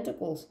 of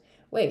Pentacles.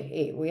 Wait,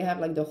 hey, we have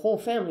like the whole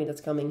family that's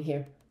coming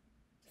here.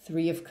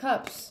 3 of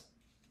Cups.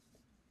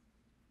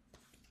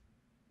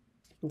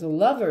 The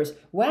Lovers.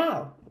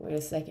 Wow. Wait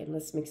a second.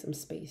 Let's make some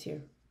space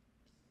here.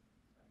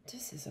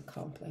 This is a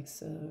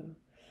complex.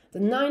 The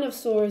 9 of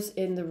Swords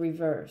in the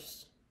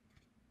reverse.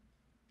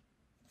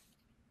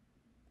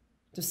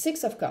 The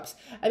 6 of Cups.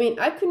 I mean,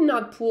 I could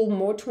not pull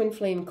more twin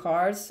flame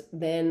cards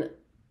than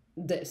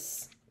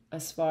this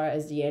as far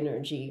as the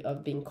energy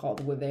of being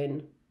called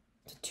within.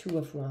 The 2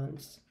 of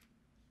Wands.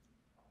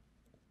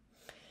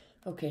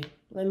 Okay,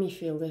 let me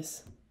feel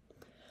this.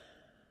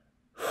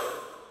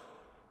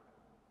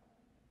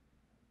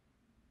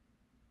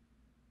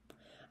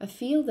 I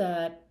feel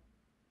that,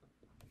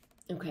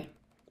 okay,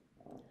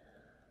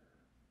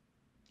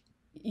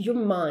 your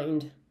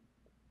mind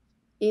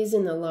is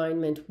in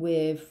alignment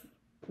with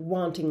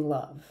wanting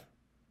love,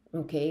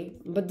 okay?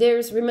 But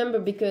remember,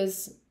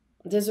 because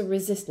there's a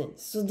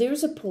resistance. So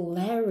there's a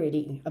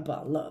polarity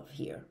about love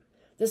here.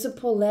 There's a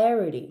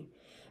polarity.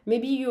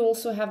 Maybe you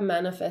also have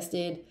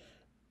manifested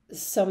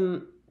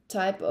some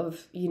type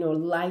of,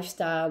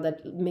 lifestyle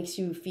that makes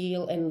you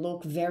feel and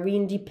look very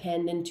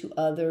independent to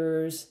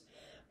others.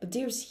 But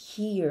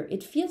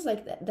it feels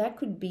like that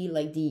could be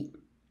like the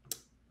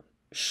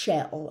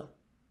shell,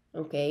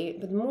 okay?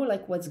 But more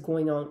like what's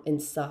going on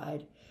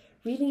inside.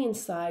 Really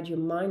inside, your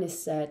mind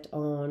is set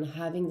on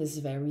having this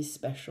very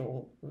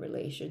special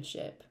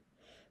relationship,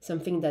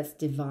 something that's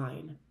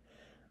divine.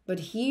 But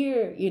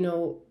here,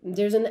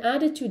 there's an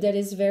attitude that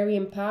is very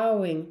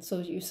empowering.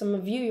 So some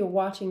of you, you're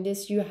watching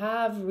this, you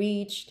have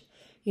reached,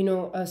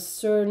 a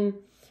certain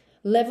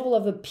level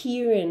of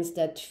appearance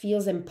that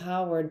feels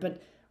empowered.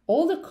 But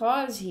all the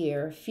cards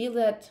here feel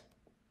that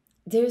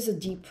there's a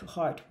deep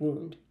heart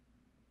wound.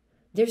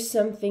 There's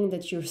something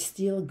that you're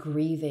still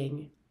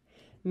grieving.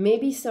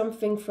 Maybe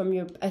something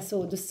from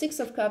so the 6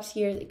 of Cups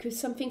here, it could be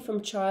something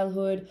from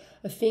childhood,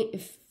 a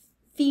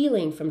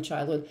feeling from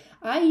childhood.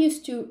 I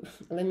used to,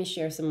 let me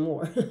share some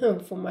more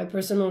from my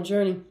personal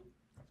journey.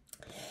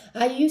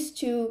 I used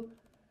to,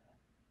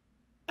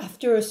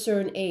 after a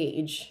certain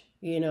age,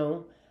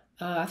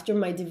 after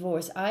my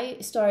divorce, I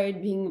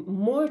started being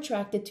more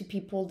attracted to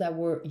people that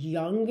were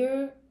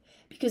younger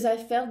because I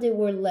felt they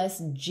were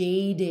less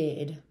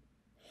jaded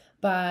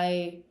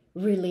by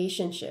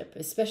relationship,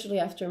 especially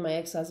after my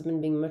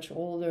ex-husband being much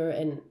older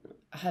and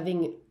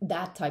having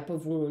that type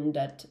of wound,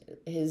 that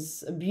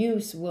his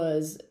abuse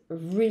was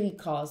really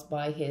caused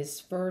by his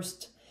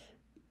first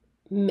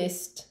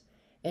missed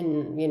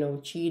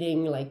and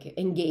cheating like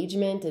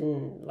engagement,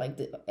 and like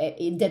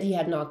that he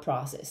had not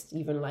processed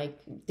even like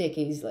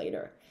decades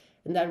later.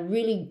 And that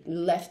really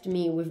left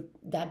me with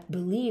that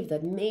belief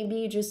that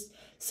maybe just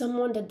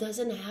someone that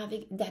doesn't have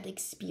that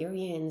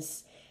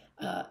experience,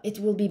 it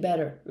will be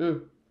better.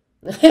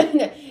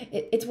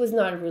 It was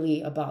not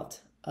really about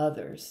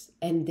others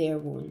and their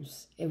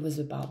wounds. It was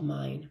about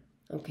mine.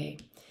 Okay.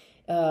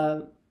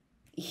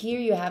 Here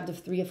you have the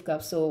 3 of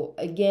Cups. So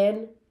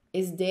again,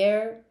 is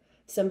there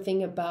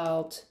something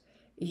about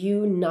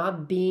you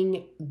not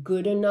being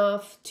good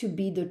enough to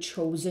be the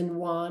chosen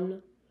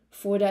one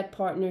for that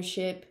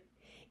partnership?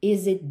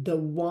 Is it the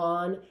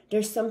one?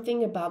 There's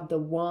something about the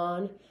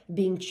one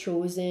being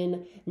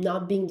chosen,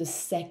 not being the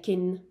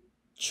second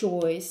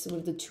choice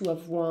with the 2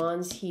 of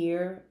Wands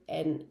here,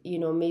 and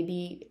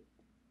maybe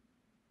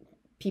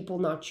people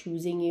not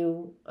choosing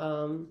you.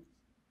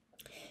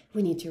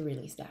 We need to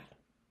release that.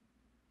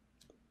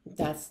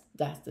 That's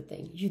the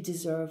thing. You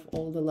deserve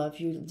all the love.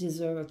 You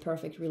deserve a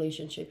perfect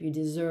relationship. You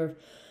deserve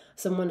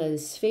someone that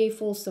is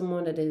faithful,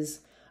 someone that is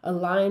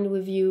aligned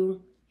with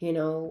you, you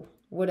know,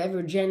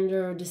 whatever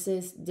gender this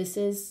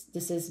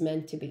is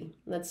meant to be.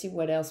 Let's see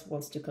what else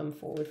wants to come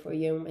forward for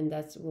you, and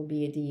that will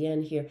be at the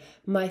end here.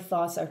 My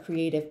thoughts are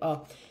creative.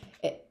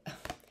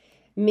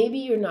 Maybe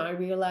you're not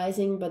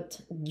realizing,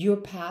 but your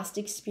past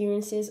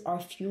experiences are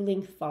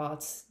fueling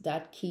thoughts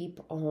that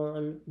keep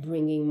on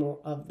bringing more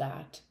of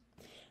that.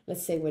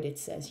 Let's say what it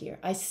says here.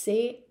 I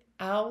say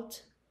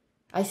out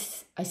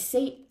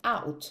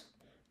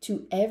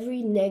to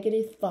every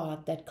negative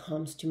thought that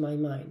comes to my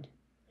mind.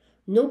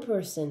 No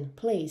person,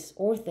 place,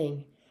 or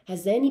thing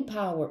has any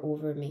power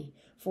over me,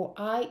 for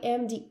I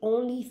am the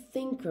only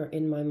thinker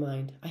in my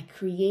mind. I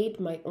create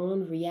my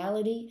own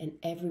reality and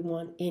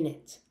everyone in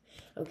it.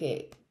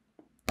 Okay,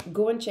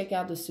 go and check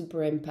out the Super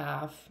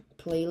Empath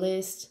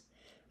playlist.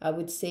 I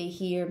would say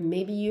here,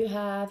 maybe you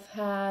have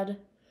had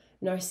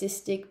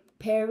narcissistic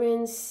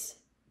parents,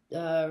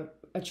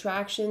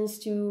 attractions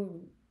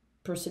to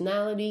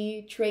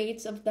personality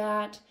traits of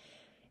that,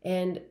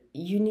 and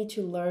you need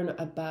to learn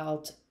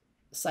about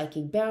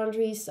psychic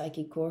boundaries,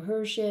 psychic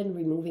coercion,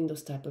 removing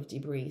those type of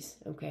debris.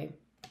 Okay,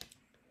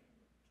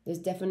 there's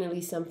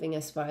definitely something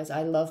as far as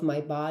I love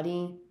my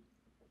body,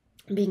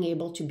 being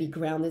able to be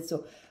grounded.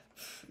 So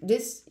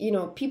this, you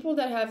know, people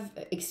that have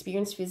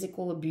experienced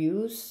physical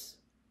abuse,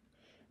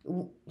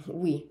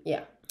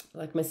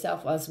 like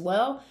myself as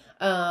well,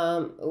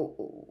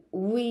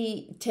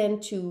 we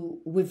tend to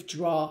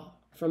withdraw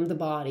from the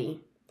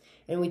body,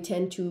 and we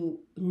tend to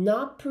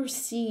not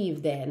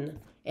perceive then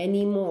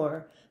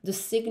anymore the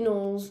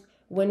signals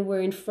when we're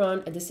in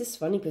front. And this is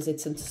funny because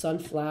it's a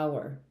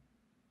sunflower.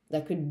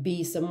 That could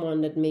be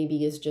someone that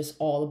maybe is just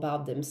all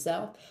about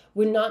themselves.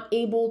 We're not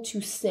able to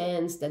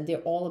sense that they're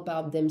all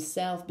about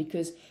themselves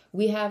because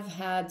we have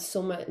had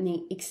so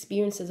many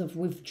experiences of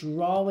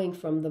withdrawing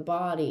from the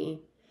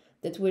body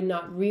that we're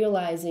not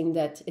realizing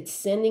that it's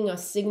sending a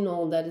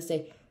signal that is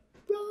a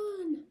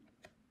run,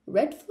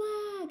 red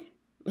flag,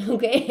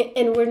 okay?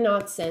 And we're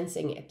not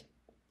sensing it.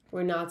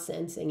 We're not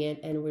sensing it,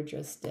 and we're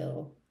just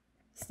still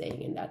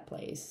staying in that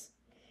place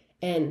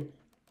and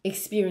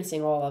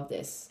experiencing all of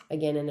this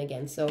again and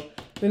again. So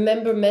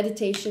remember,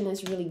 meditation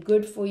is really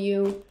good for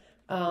you.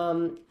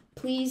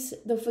 Please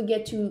don't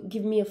forget to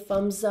give me a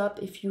thumbs up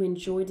if you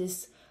enjoy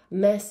this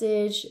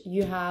message.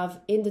 You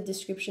have in the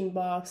description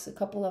box a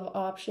couple of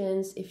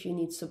options if you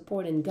need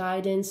support and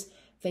guidance.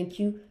 Thank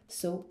you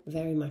so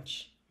very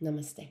much.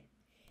 Namaste.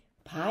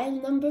 Pile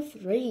number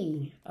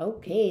 3.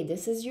 Okay,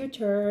 this is your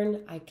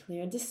turn. I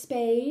cleared the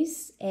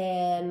space,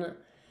 and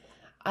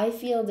I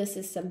feel this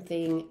is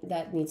something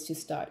that needs to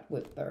start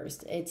with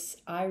first. It's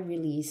I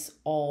release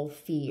all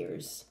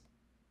fears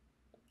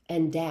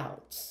and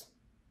doubts.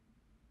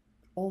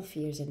 All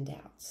fears and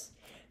doubts.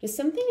 There's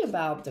something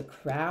about the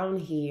crown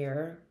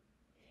here,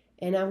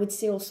 and I would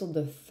say also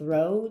the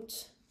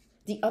throat,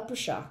 the upper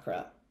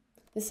chakra.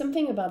 There's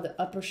something about the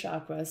upper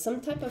chakra,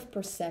 some type of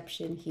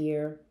perception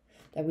here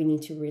that we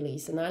need to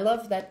release. And I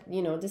love that,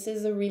 you know, this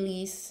is a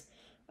release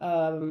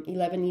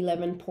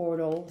 1111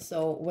 portal.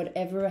 So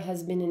whatever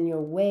has been in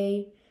your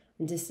way,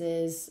 this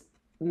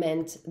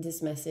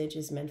message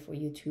is meant for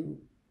you to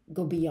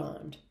go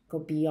beyond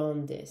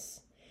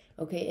this.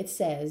 Okay, it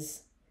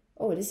says,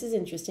 oh, this is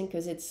interesting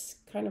because it's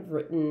kind of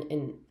written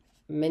in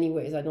many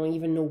ways. I don't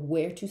even know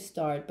where to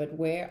start, but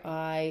where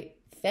I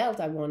felt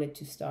I wanted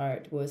to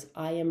start was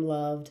I am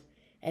loved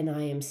and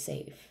I am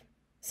safe.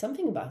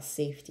 Something about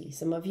safety.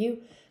 Some of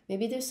you,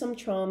 maybe there's some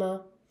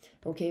trauma,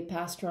 okay,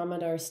 past trauma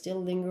that are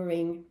still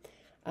lingering.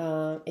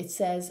 It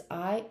says,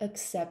 I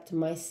accept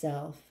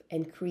myself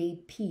and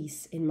create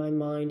peace in my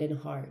mind and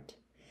heart.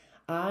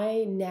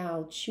 I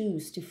now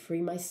choose to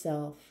free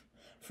myself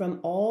from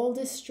all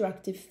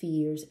destructive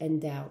fears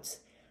and doubts.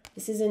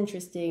 This is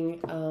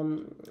interesting.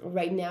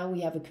 Right now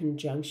we have a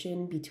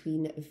conjunction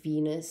between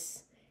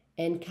Venus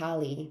and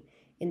Kali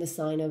in the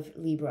sign of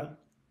Libra.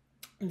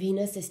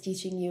 Venus is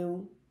teaching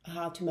you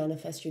how to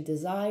manifest your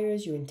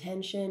desires, your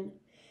intention.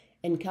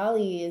 And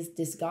Kali is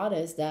this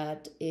goddess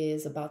that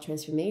is about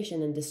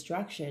transformation and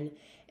destruction.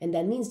 And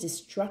that means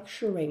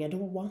destructuring. I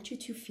don't want you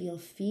to feel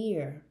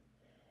fear.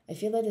 I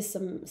feel that is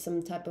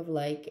some type of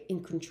like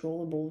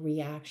uncontrollable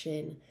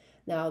reaction.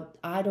 Now,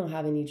 I don't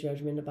have any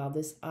judgment about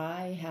this.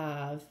 I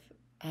have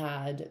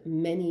had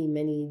many,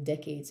 many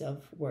decades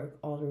of work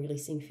on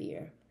releasing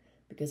fear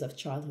because of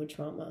childhood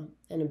trauma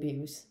and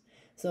abuse.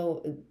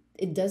 So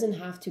it doesn't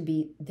have to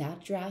be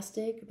that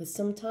drastic, but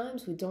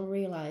sometimes we don't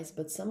realize,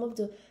 but some of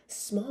the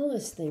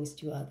smallest things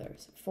to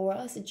others, for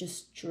us, it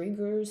just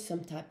triggers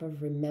some type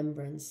of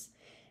remembrance.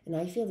 And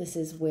I feel this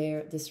is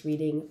where this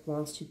reading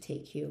wants to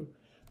take you.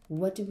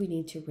 What do we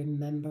need to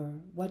remember?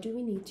 What do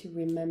we need to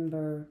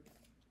remember?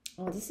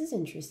 Oh, this is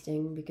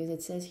interesting because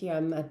it says here,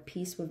 I'm at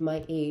peace with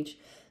my age.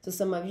 So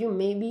some of you,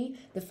 maybe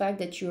the fact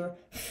that you're,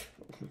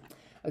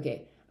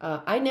 okay,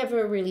 I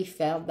never really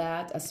felt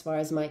that as far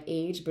as my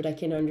age, but I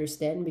can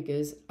understand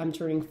because I'm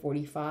turning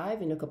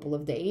 45 in a couple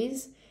of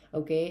days.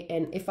 Okay.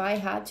 And if I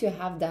had to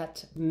have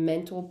that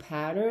mental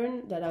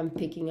pattern that I'm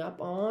picking up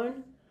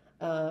on,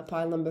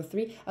 pile number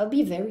 3, I'll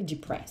be very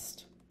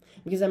depressed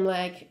because I'm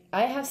like,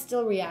 I have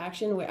still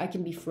reaction where I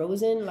can be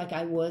frozen like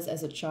I was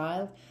as a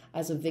child,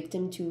 as a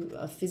victim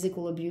to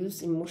physical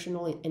abuse,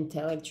 emotional,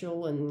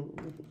 intellectual,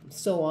 and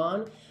so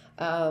on.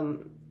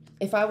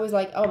 If I was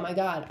like, oh my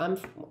God, I'm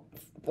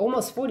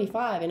almost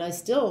 45 and I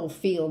still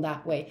feel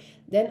that way,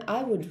 then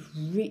that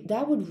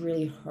would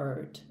really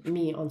hurt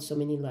me on so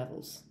many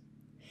levels.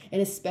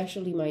 And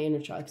especially my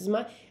inner child, because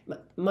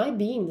my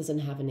being doesn't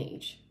have an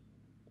age.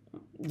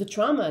 The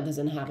trauma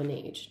doesn't have an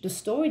age. The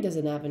story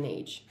doesn't have an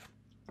age.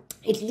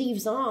 It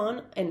lives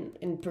on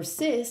and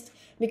persists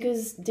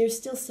because there's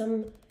still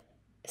some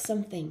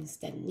things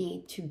that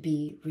need to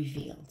be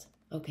revealed.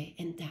 Okay,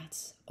 and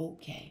that's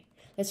okay.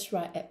 Let's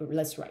write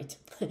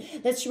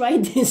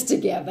this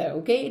together,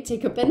 okay?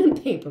 Take a pen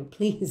and paper,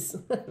 please.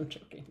 I'm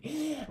joking.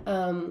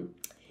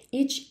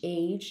 Each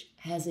age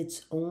has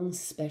its own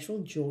special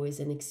joys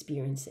and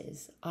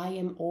experiences. I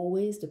am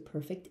always the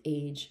perfect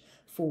age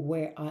for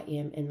where I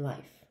am in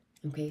life.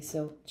 Okay,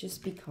 so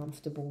just be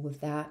comfortable with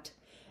that.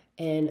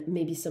 And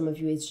maybe some of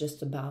you, it's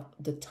just about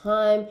the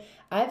time.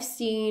 I've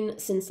seen,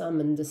 since I'm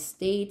in the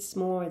States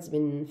more, it's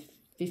been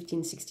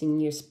 15, 16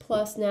 years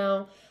plus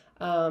now,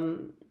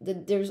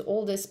 that there's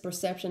all this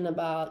perception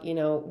about,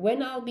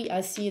 when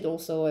I see it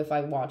also if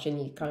I watch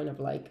any kind of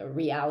like a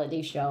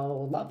reality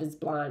show, Love is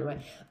Blind, right?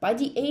 By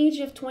the age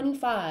of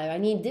 25, I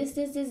need this,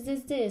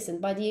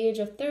 and by the age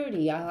of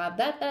 30, I'll have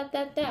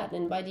that,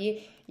 and by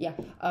the,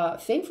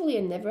 thankfully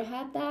I never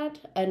had that,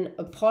 and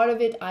a part of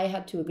it I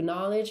had to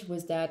acknowledge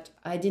was that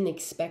I didn't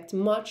expect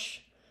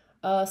much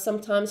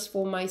sometimes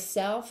for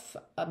myself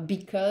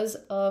because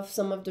of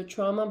some of the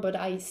trauma, but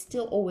I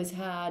still always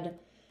had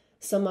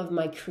some of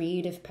my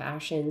creative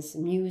passions,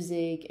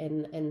 music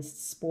and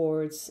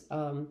sports,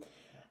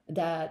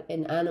 that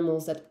and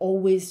animals that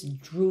always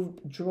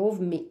drove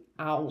me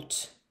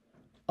out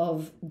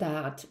of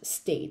that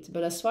state.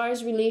 But as far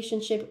as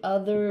relationship,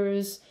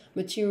 others,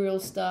 material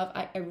stuff,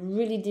 I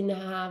really didn't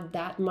have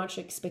that much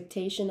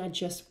expectation. I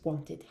just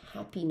wanted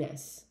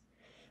happiness.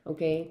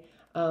 Okay,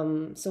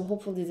 so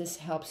hopefully this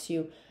helps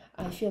you.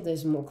 I feel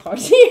there's more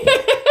cards here.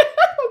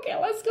 Okay,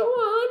 let's go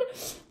on.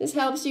 This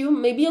helps you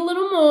maybe a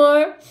little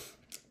more.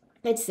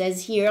 It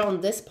says here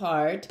on this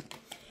part,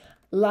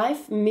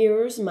 life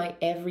mirrors my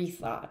every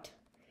thought.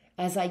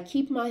 As I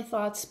keep my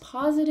thoughts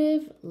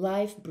positive,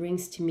 life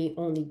brings to me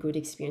only good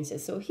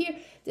experiences. So here,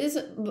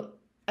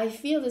 I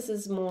feel this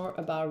is more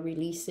about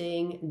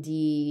releasing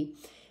the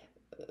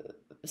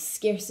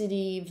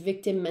scarcity,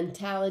 victim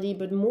mentality,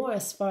 but more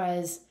as far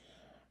as,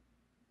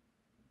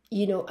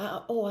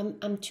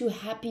 I'm too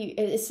happy.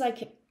 It's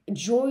like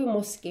joy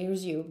almost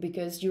scares you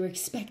because you're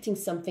expecting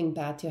something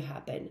bad to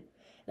happen.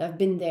 And I've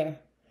been there.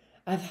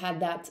 I've had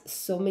that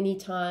so many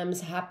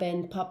times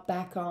happen, pop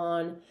back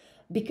on,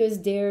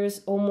 because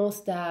there's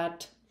almost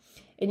that,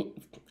 and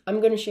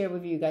I'm going to share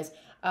with you guys.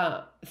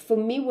 For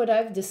me, what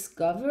I've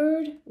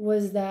discovered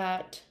was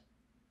that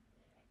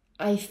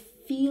I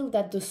feel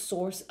that the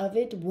source of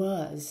it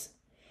was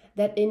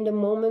that in the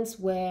moments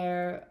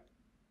where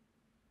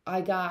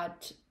I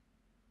got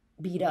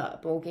beat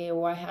up, okay,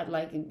 or I had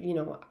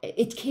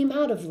it came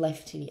out of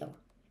left field.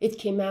 It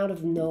came out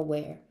of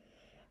nowhere.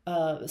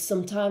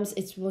 Sometimes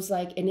it was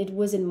like, and it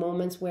was in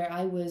moments where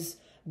I was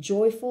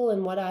joyful,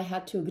 and what I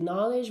had to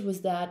acknowledge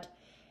was that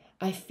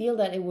I feel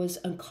that it was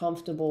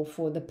uncomfortable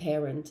for the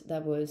parent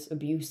that was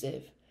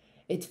abusive.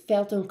 It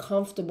felt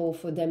uncomfortable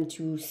for them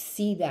to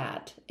see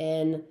that,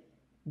 and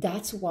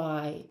that's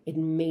why it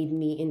made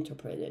me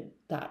interpret it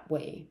that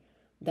way,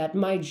 that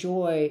my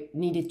joy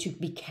needed to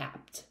be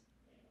capped.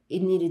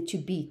 It needed to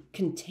be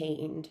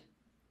contained.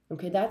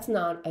 Okay, that's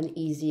not an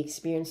easy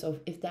experience. So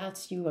if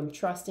that's you, I'm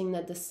trusting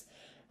that this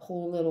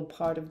whole little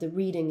part of the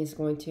reading is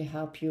going to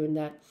help you, and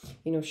that,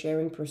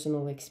 sharing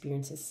personal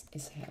experiences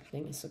is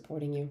helping and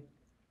supporting you.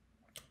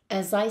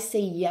 As I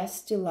say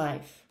yes to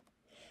life,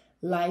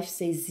 life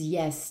says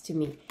yes to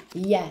me.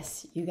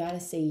 Yes, you got to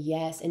say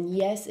yes. And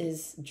yes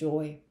is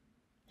joy.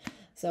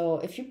 So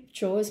if you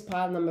chose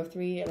pile number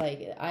 3,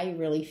 I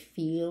really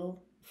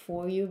feel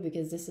for you,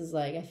 because this is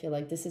I feel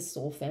like this is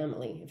soul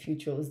family. If you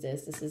chose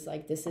this,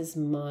 this is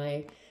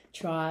my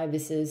tribe.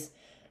 This is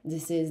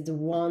the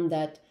one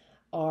that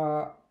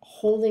are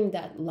holding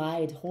that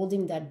light,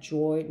 holding that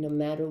joy no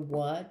matter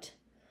what.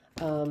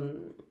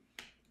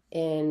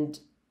 And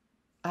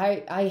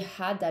I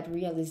had that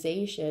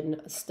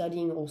realization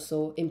studying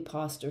also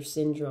imposter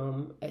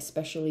syndrome,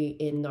 especially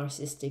in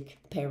narcissistic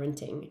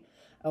parenting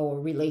or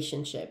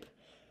relationship.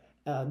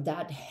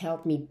 That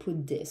helped me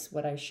put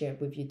what I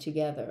shared with you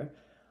together.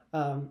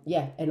 And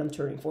I'm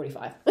turning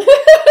 45.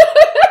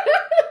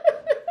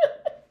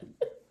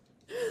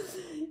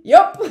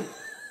 Yup.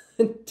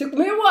 It took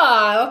me a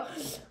while,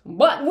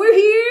 but we're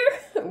here.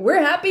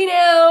 We're happy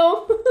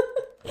now. All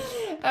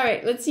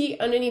right, let's see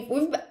underneath.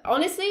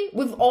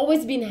 We've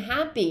always been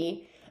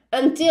happy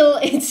until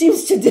it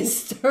seems to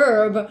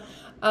disturb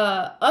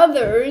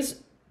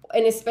others,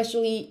 and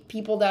especially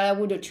people that I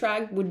would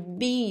attract would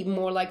be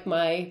more like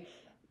my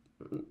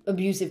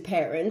abusive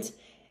parent,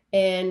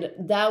 and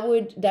that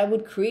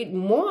would create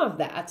more of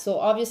that. So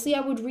obviously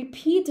I would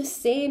repeat the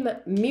same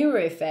mirror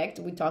effect.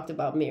 We talked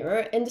about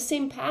mirror, and the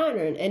same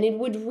pattern, and it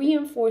would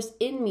reinforce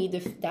in me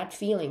that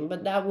feeling.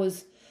 But that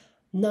was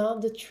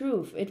not the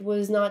truth. It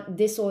was not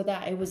this or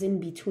that. It was in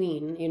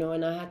between, you know,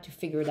 and I had to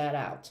figure that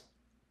out.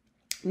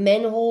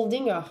 Men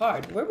holding a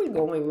heart. Where are we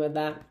going with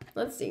that?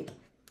 Let's see.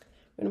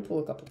 I'm going to pull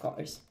a couple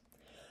cards.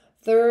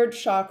 Third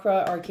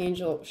chakra,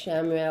 Archangel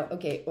Chamuel.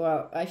 Okay,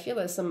 well, I feel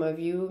that some of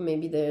you,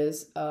 maybe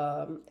there's,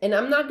 and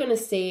I'm not going to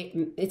say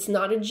it's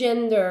not a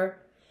gender.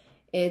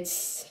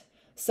 It's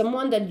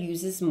someone that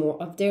uses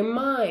more of their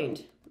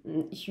mind.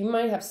 You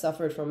might have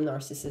suffered from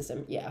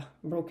narcissism. Yeah,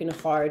 broken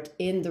heart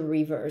in the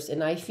reverse.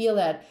 And I feel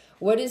that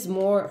what is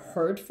more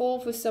hurtful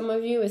for some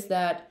of you is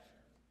that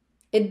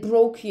it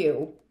broke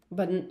you,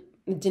 but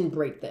it didn't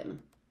break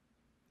them.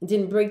 It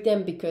didn't break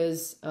them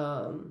because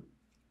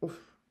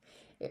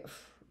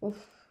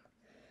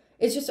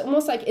it's just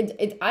almost like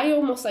I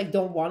almost like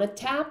don't want to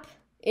tap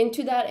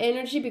into that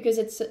energy, because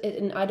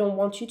and I don't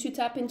want you to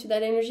tap into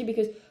that energy,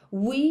 because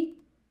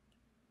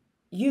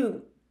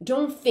you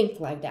don't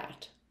think like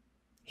that.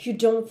 You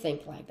don't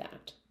think like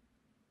that.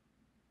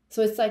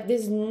 So it's like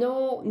there's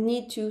no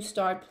need to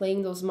start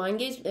playing those mind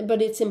games,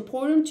 but it's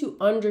important to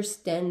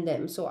understand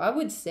them. So I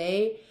would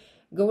say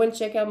go and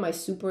check out my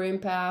Super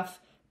Empath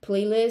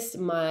playlist,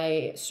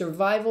 my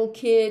survival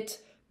kit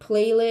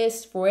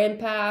playlist for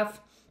empath,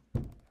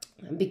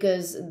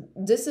 because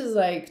this is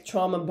like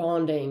trauma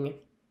bonding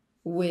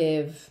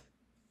with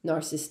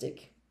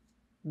narcissistic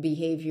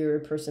behavior,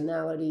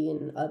 personality,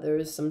 and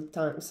others.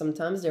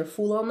 Sometimes they're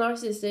full on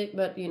narcissistic,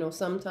 but you know,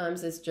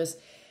 sometimes it's just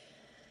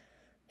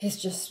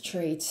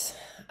traits.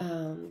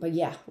 But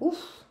yeah,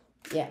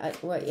 yeah,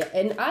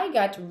 and I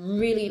got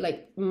really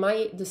like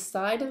the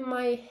side of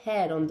my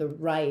head on the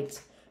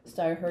right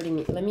started hurting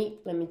me. Let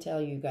me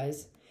tell you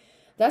guys,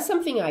 that's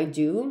something I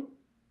do,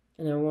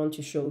 and I want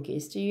to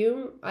showcase to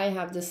you. I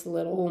have this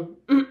little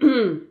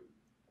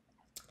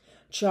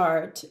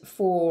chart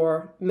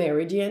for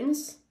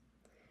meridians.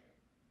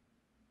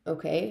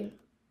 Okay.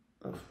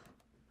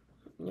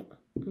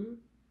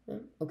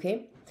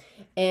 Okay.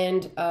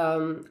 And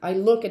I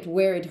look at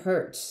where it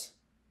hurts.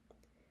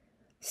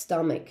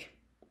 Stomach.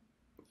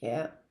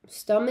 Yeah.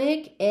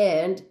 Stomach,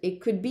 and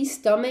it could be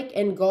stomach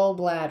and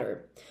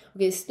gallbladder.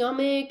 Okay,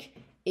 stomach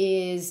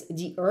is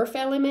the earth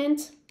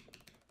element.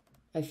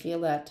 I feel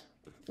that.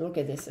 Look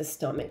at this, a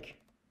stomach.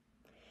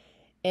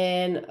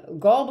 And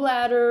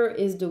gallbladder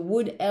is the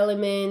wood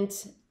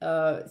element.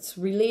 It's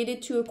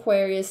related to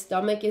Aquarius.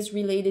 Stomach is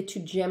related to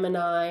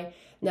Gemini.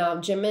 Now,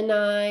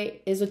 Gemini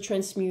is a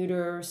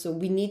transmuter, so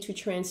we need to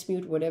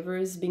transmute whatever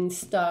is being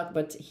stuck.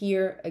 But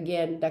here,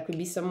 again, that could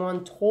be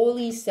someone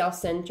totally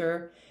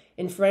self-centered.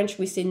 In French,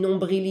 we say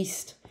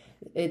nombriliste.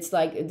 It's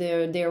like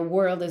their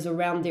world is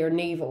around their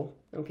navel.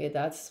 Okay,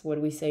 that's what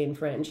we say in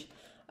French.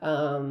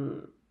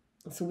 So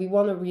we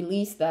want to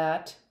release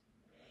that.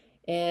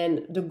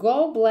 And the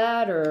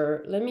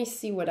gallbladder, let me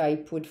see what I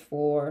put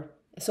for.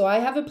 So I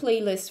have a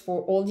playlist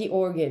for all the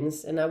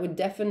organs, and I would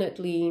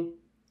definitely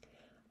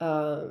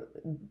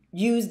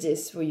use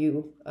this for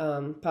you,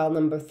 pile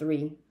number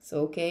 3.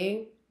 So,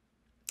 okay,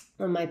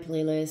 on my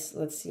playlist,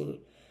 let's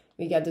see.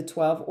 We got the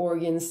 12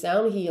 organs,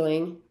 sound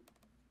healing.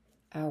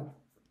 Ow,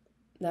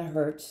 that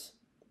hurts.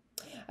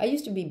 I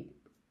used to be,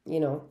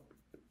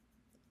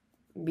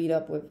 beat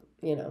up with,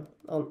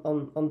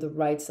 on the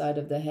right side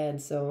of the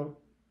head. So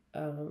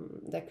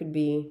that could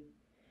be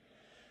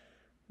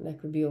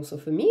also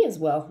for me as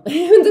well.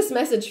 This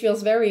message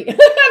feels very, very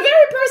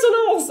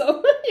personal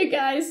also, you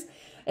guys.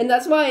 And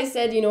that's why I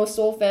said,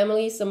 soul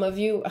family, some of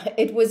you,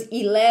 it was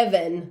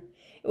 11.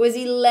 It was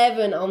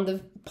 11 on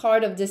the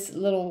part of this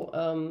little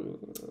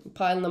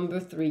pile number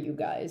 3, you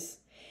guys.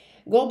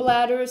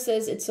 Gallbladder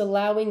says it's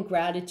allowing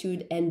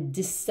gratitude and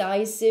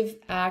decisive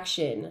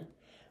action.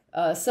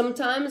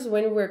 Sometimes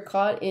when we're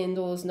caught in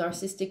those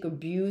narcissistic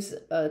abuse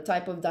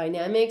type of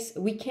dynamics,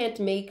 we can't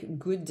make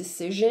good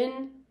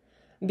decision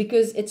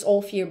because it's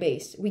all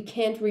fear-based. We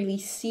can't really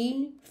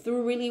see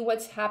through really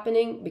what's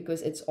happening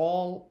because it's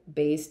all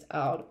based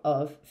out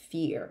of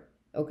fear,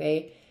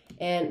 okay?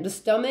 And the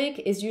stomach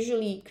is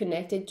usually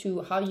connected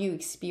to how you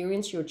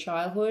experience your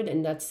childhood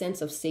and that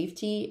sense of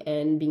safety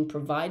and being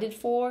provided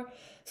for.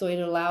 So it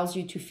allows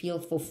you to feel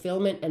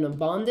fulfillment and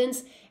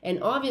abundance.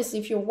 And obviously,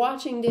 if you're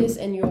watching this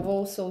and you've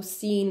also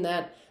seen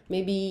that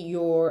maybe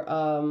your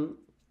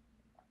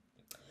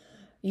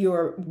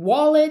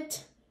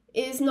wallet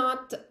is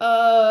not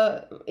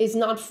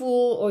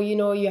full, or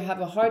you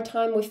have a hard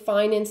time with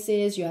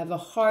finances, you have a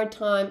hard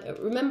time.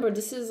 Remember,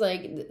 this is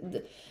like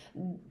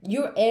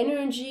your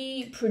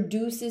energy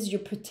produces,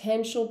 your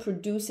potential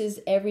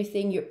produces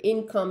everything, your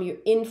income, your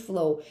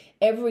inflow,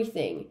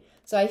 everything.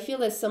 So I feel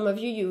that some of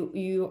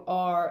you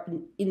are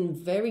in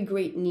very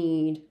great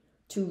need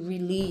to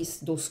release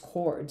those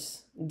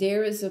cords.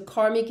 There is a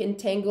karmic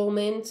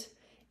entanglement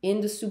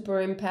in the super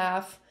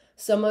empath.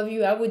 Some of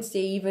you, I would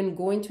say, even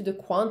going to the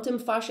quantum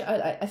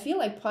fascia. I feel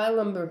like pile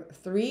number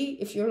 3,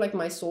 if you're like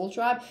my soul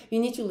tribe, you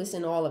need to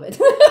listen to all of it.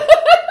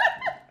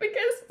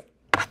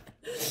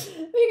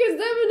 because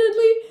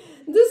definitely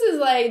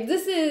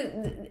this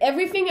is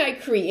everything I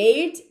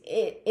create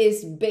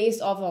is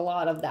based off a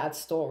lot of that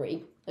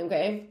story.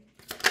 Okay,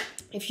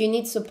 if you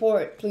need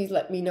support, please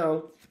let me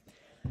know.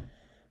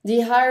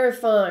 The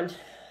Hierophant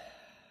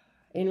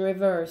in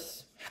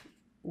reverse.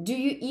 Do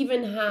you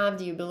even have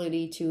the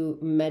ability to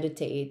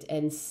meditate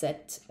and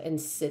sit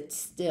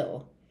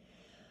still?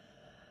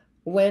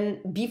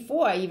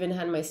 Before I even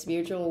had my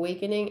spiritual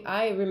awakening,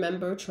 I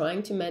remember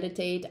trying to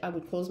meditate. I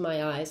would close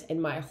my eyes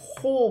and my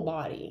whole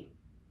body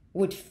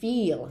would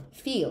feel,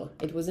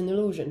 it was an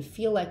illusion,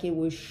 feel like it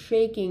was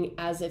shaking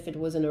as if it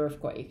was an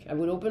earthquake. I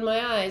would open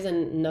my eyes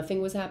and nothing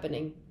was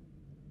happening.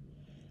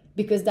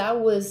 Because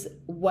that was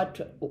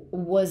what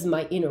was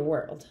my inner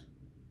world.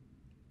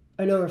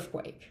 An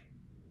earthquake.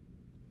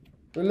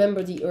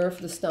 Remember the earth,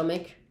 the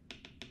stomach?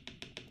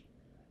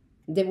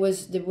 It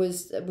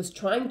was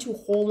trying to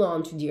hold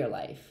on to dear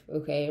life,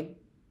 okay?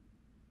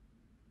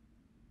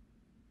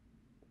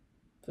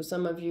 For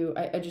some of you,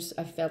 I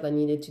felt I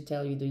needed to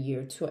tell you the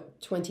year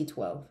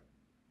 2012.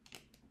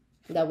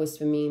 That was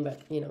for me,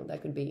 but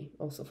that could be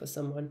also for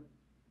someone.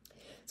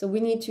 So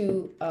we need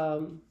to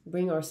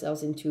bring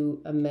ourselves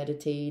into a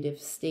meditative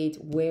state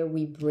where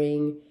we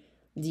bring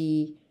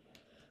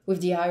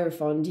with the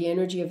Hierophant, the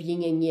energy of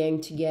yin and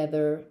yang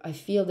together. I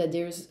feel that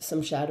there's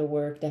some shadow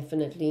work,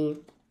 definitely.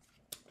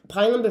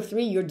 Pile number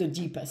 3, you're the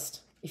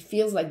deepest. It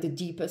feels like the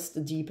deepest.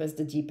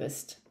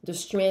 The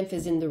strength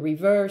is in the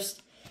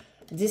reverse.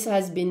 This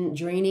has been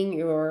draining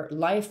your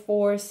life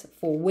force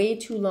for way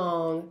too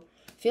long.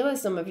 I feel like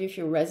some of you, if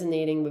you're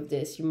resonating with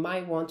this, you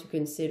might want to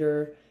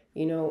consider,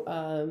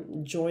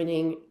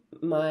 joining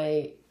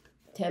my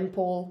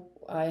temple.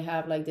 I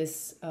have like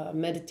this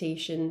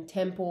meditation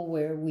temple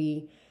where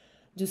we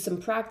do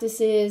some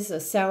practices, a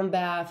sound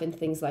bath and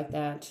things like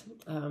that.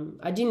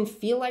 I didn't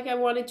feel like I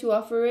wanted to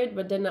offer it,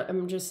 but then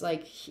I'm just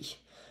like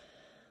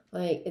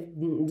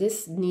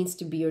this needs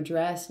to be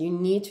addressed. You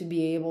need to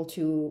be able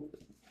to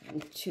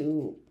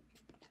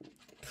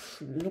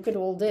look at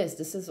all this.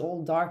 This is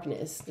all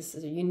darkness.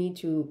 You need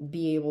to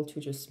be able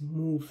to just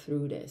move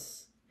through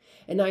this.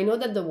 And I know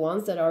that the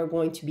ones that are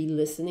going to be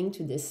listening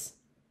to this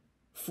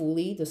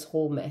fully, this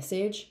whole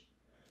message,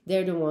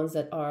 they're the ones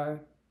that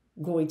are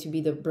going to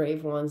be the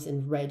brave ones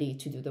and ready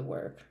to do the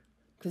work,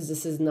 because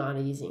this is not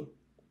easy.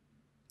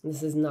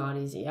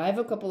 I have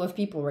a couple of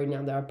people right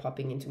now that are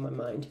popping into my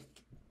mind.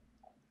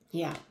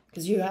 Yeah,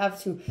 because you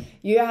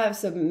have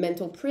some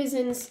mental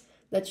prisons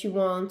that you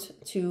want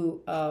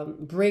to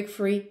break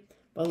free.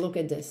 But look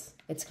at this.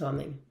 It's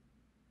coming.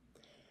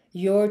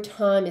 Your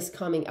time is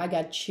coming. I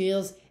got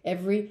chills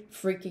every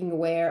freaking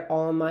where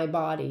on my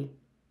body.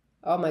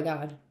 Oh my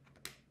God.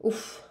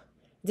 Oof.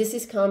 This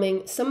is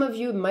coming. Some of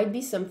you, it might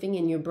be something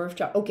in your birth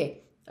chart.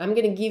 Okay, I'm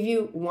going to give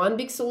you one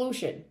big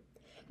solution.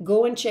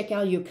 Go and check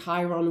out your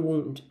Chiron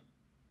wound.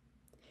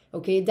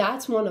 Okay,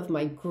 that's one of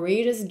my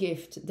greatest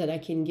gifts that I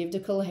can give the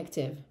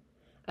collective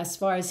as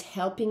far as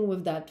helping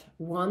with that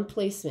one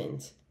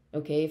placement.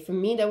 Okay, for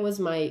me, that was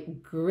my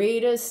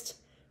greatest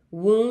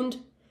wound.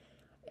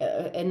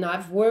 And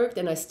I've worked,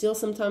 and I still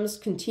sometimes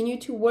continue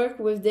to work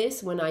with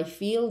this when I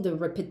feel the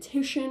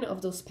repetition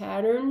of those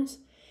patterns.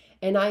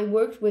 And I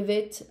worked with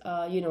it,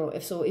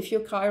 if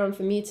you're Chiron,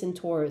 for me, it's in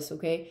Taurus,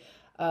 okay?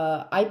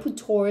 I put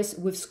Taurus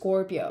with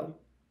Scorpio.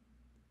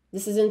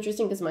 This is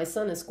interesting because my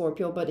sun is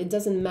Scorpio, but it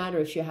doesn't matter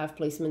if you have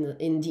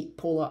placement in the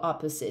polar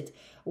opposite.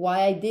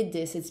 Why I did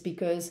this, it's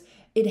because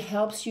it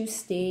helps you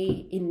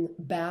stay in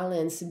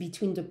balance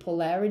between the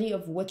polarity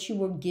of what you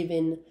were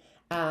given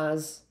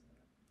as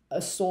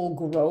a soul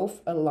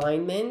growth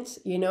alignment,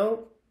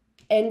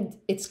 and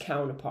its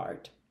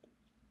counterpart.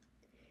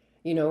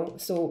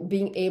 So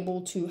being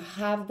able to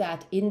have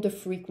that in the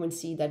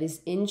frequency that is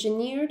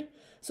engineered,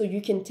 so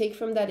you can take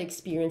from that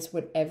experience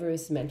whatever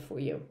is meant for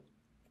you.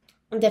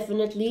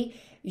 Definitely,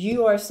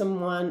 you are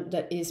someone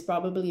that is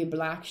probably a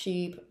black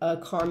sheep, a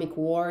karmic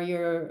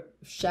warrior,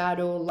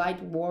 shadow,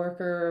 light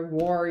worker,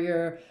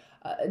 warrior.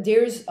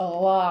 There's a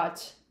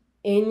lot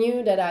in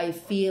you that I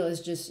feel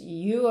is just,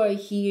 you are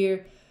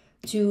here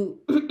to,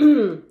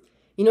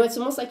 it's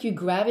almost like you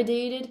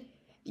gravitated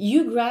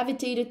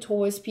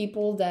towards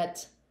people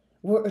that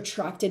were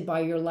attracted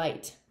by your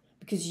light,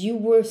 because you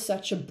were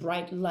such a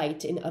bright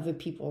light in other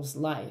people's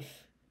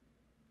life.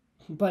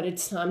 But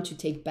it's time to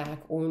take back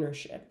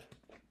ownership.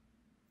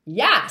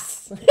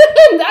 Yes!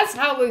 That's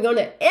how we're going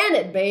to end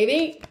it,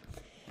 baby.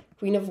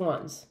 Queen of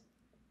Wands.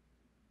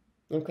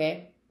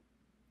 Okay?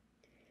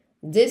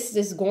 This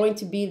is going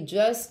to be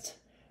just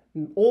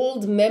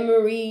old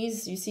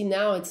memories. You see,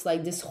 now it's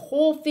like this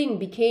whole thing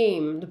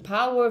became the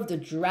power of the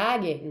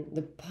dragon,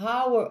 the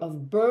power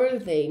of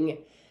birthing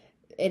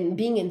and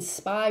being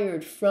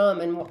inspired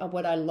from, and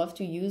what I love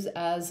to use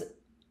as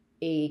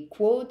a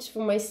quote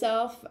for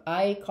myself,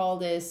 I call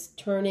this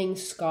turning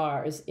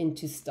scars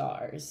into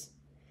stars.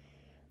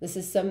 This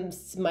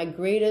is my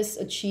greatest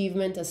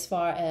achievement as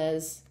far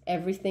as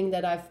everything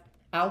that I've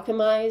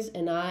alchemized,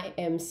 and I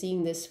am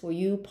seeing this for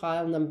you,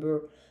 pile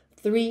number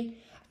 3.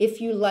 If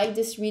you like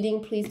this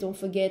reading, please don't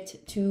forget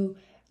to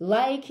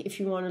like, if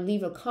you want to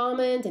leave a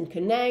comment and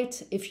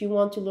connect. If you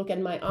want to look at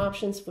my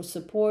options for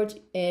support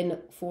and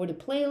for the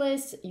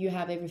playlist, you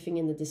have everything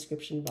in the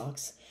description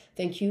box.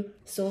 Thank you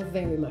so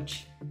very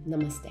much.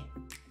 Namaste.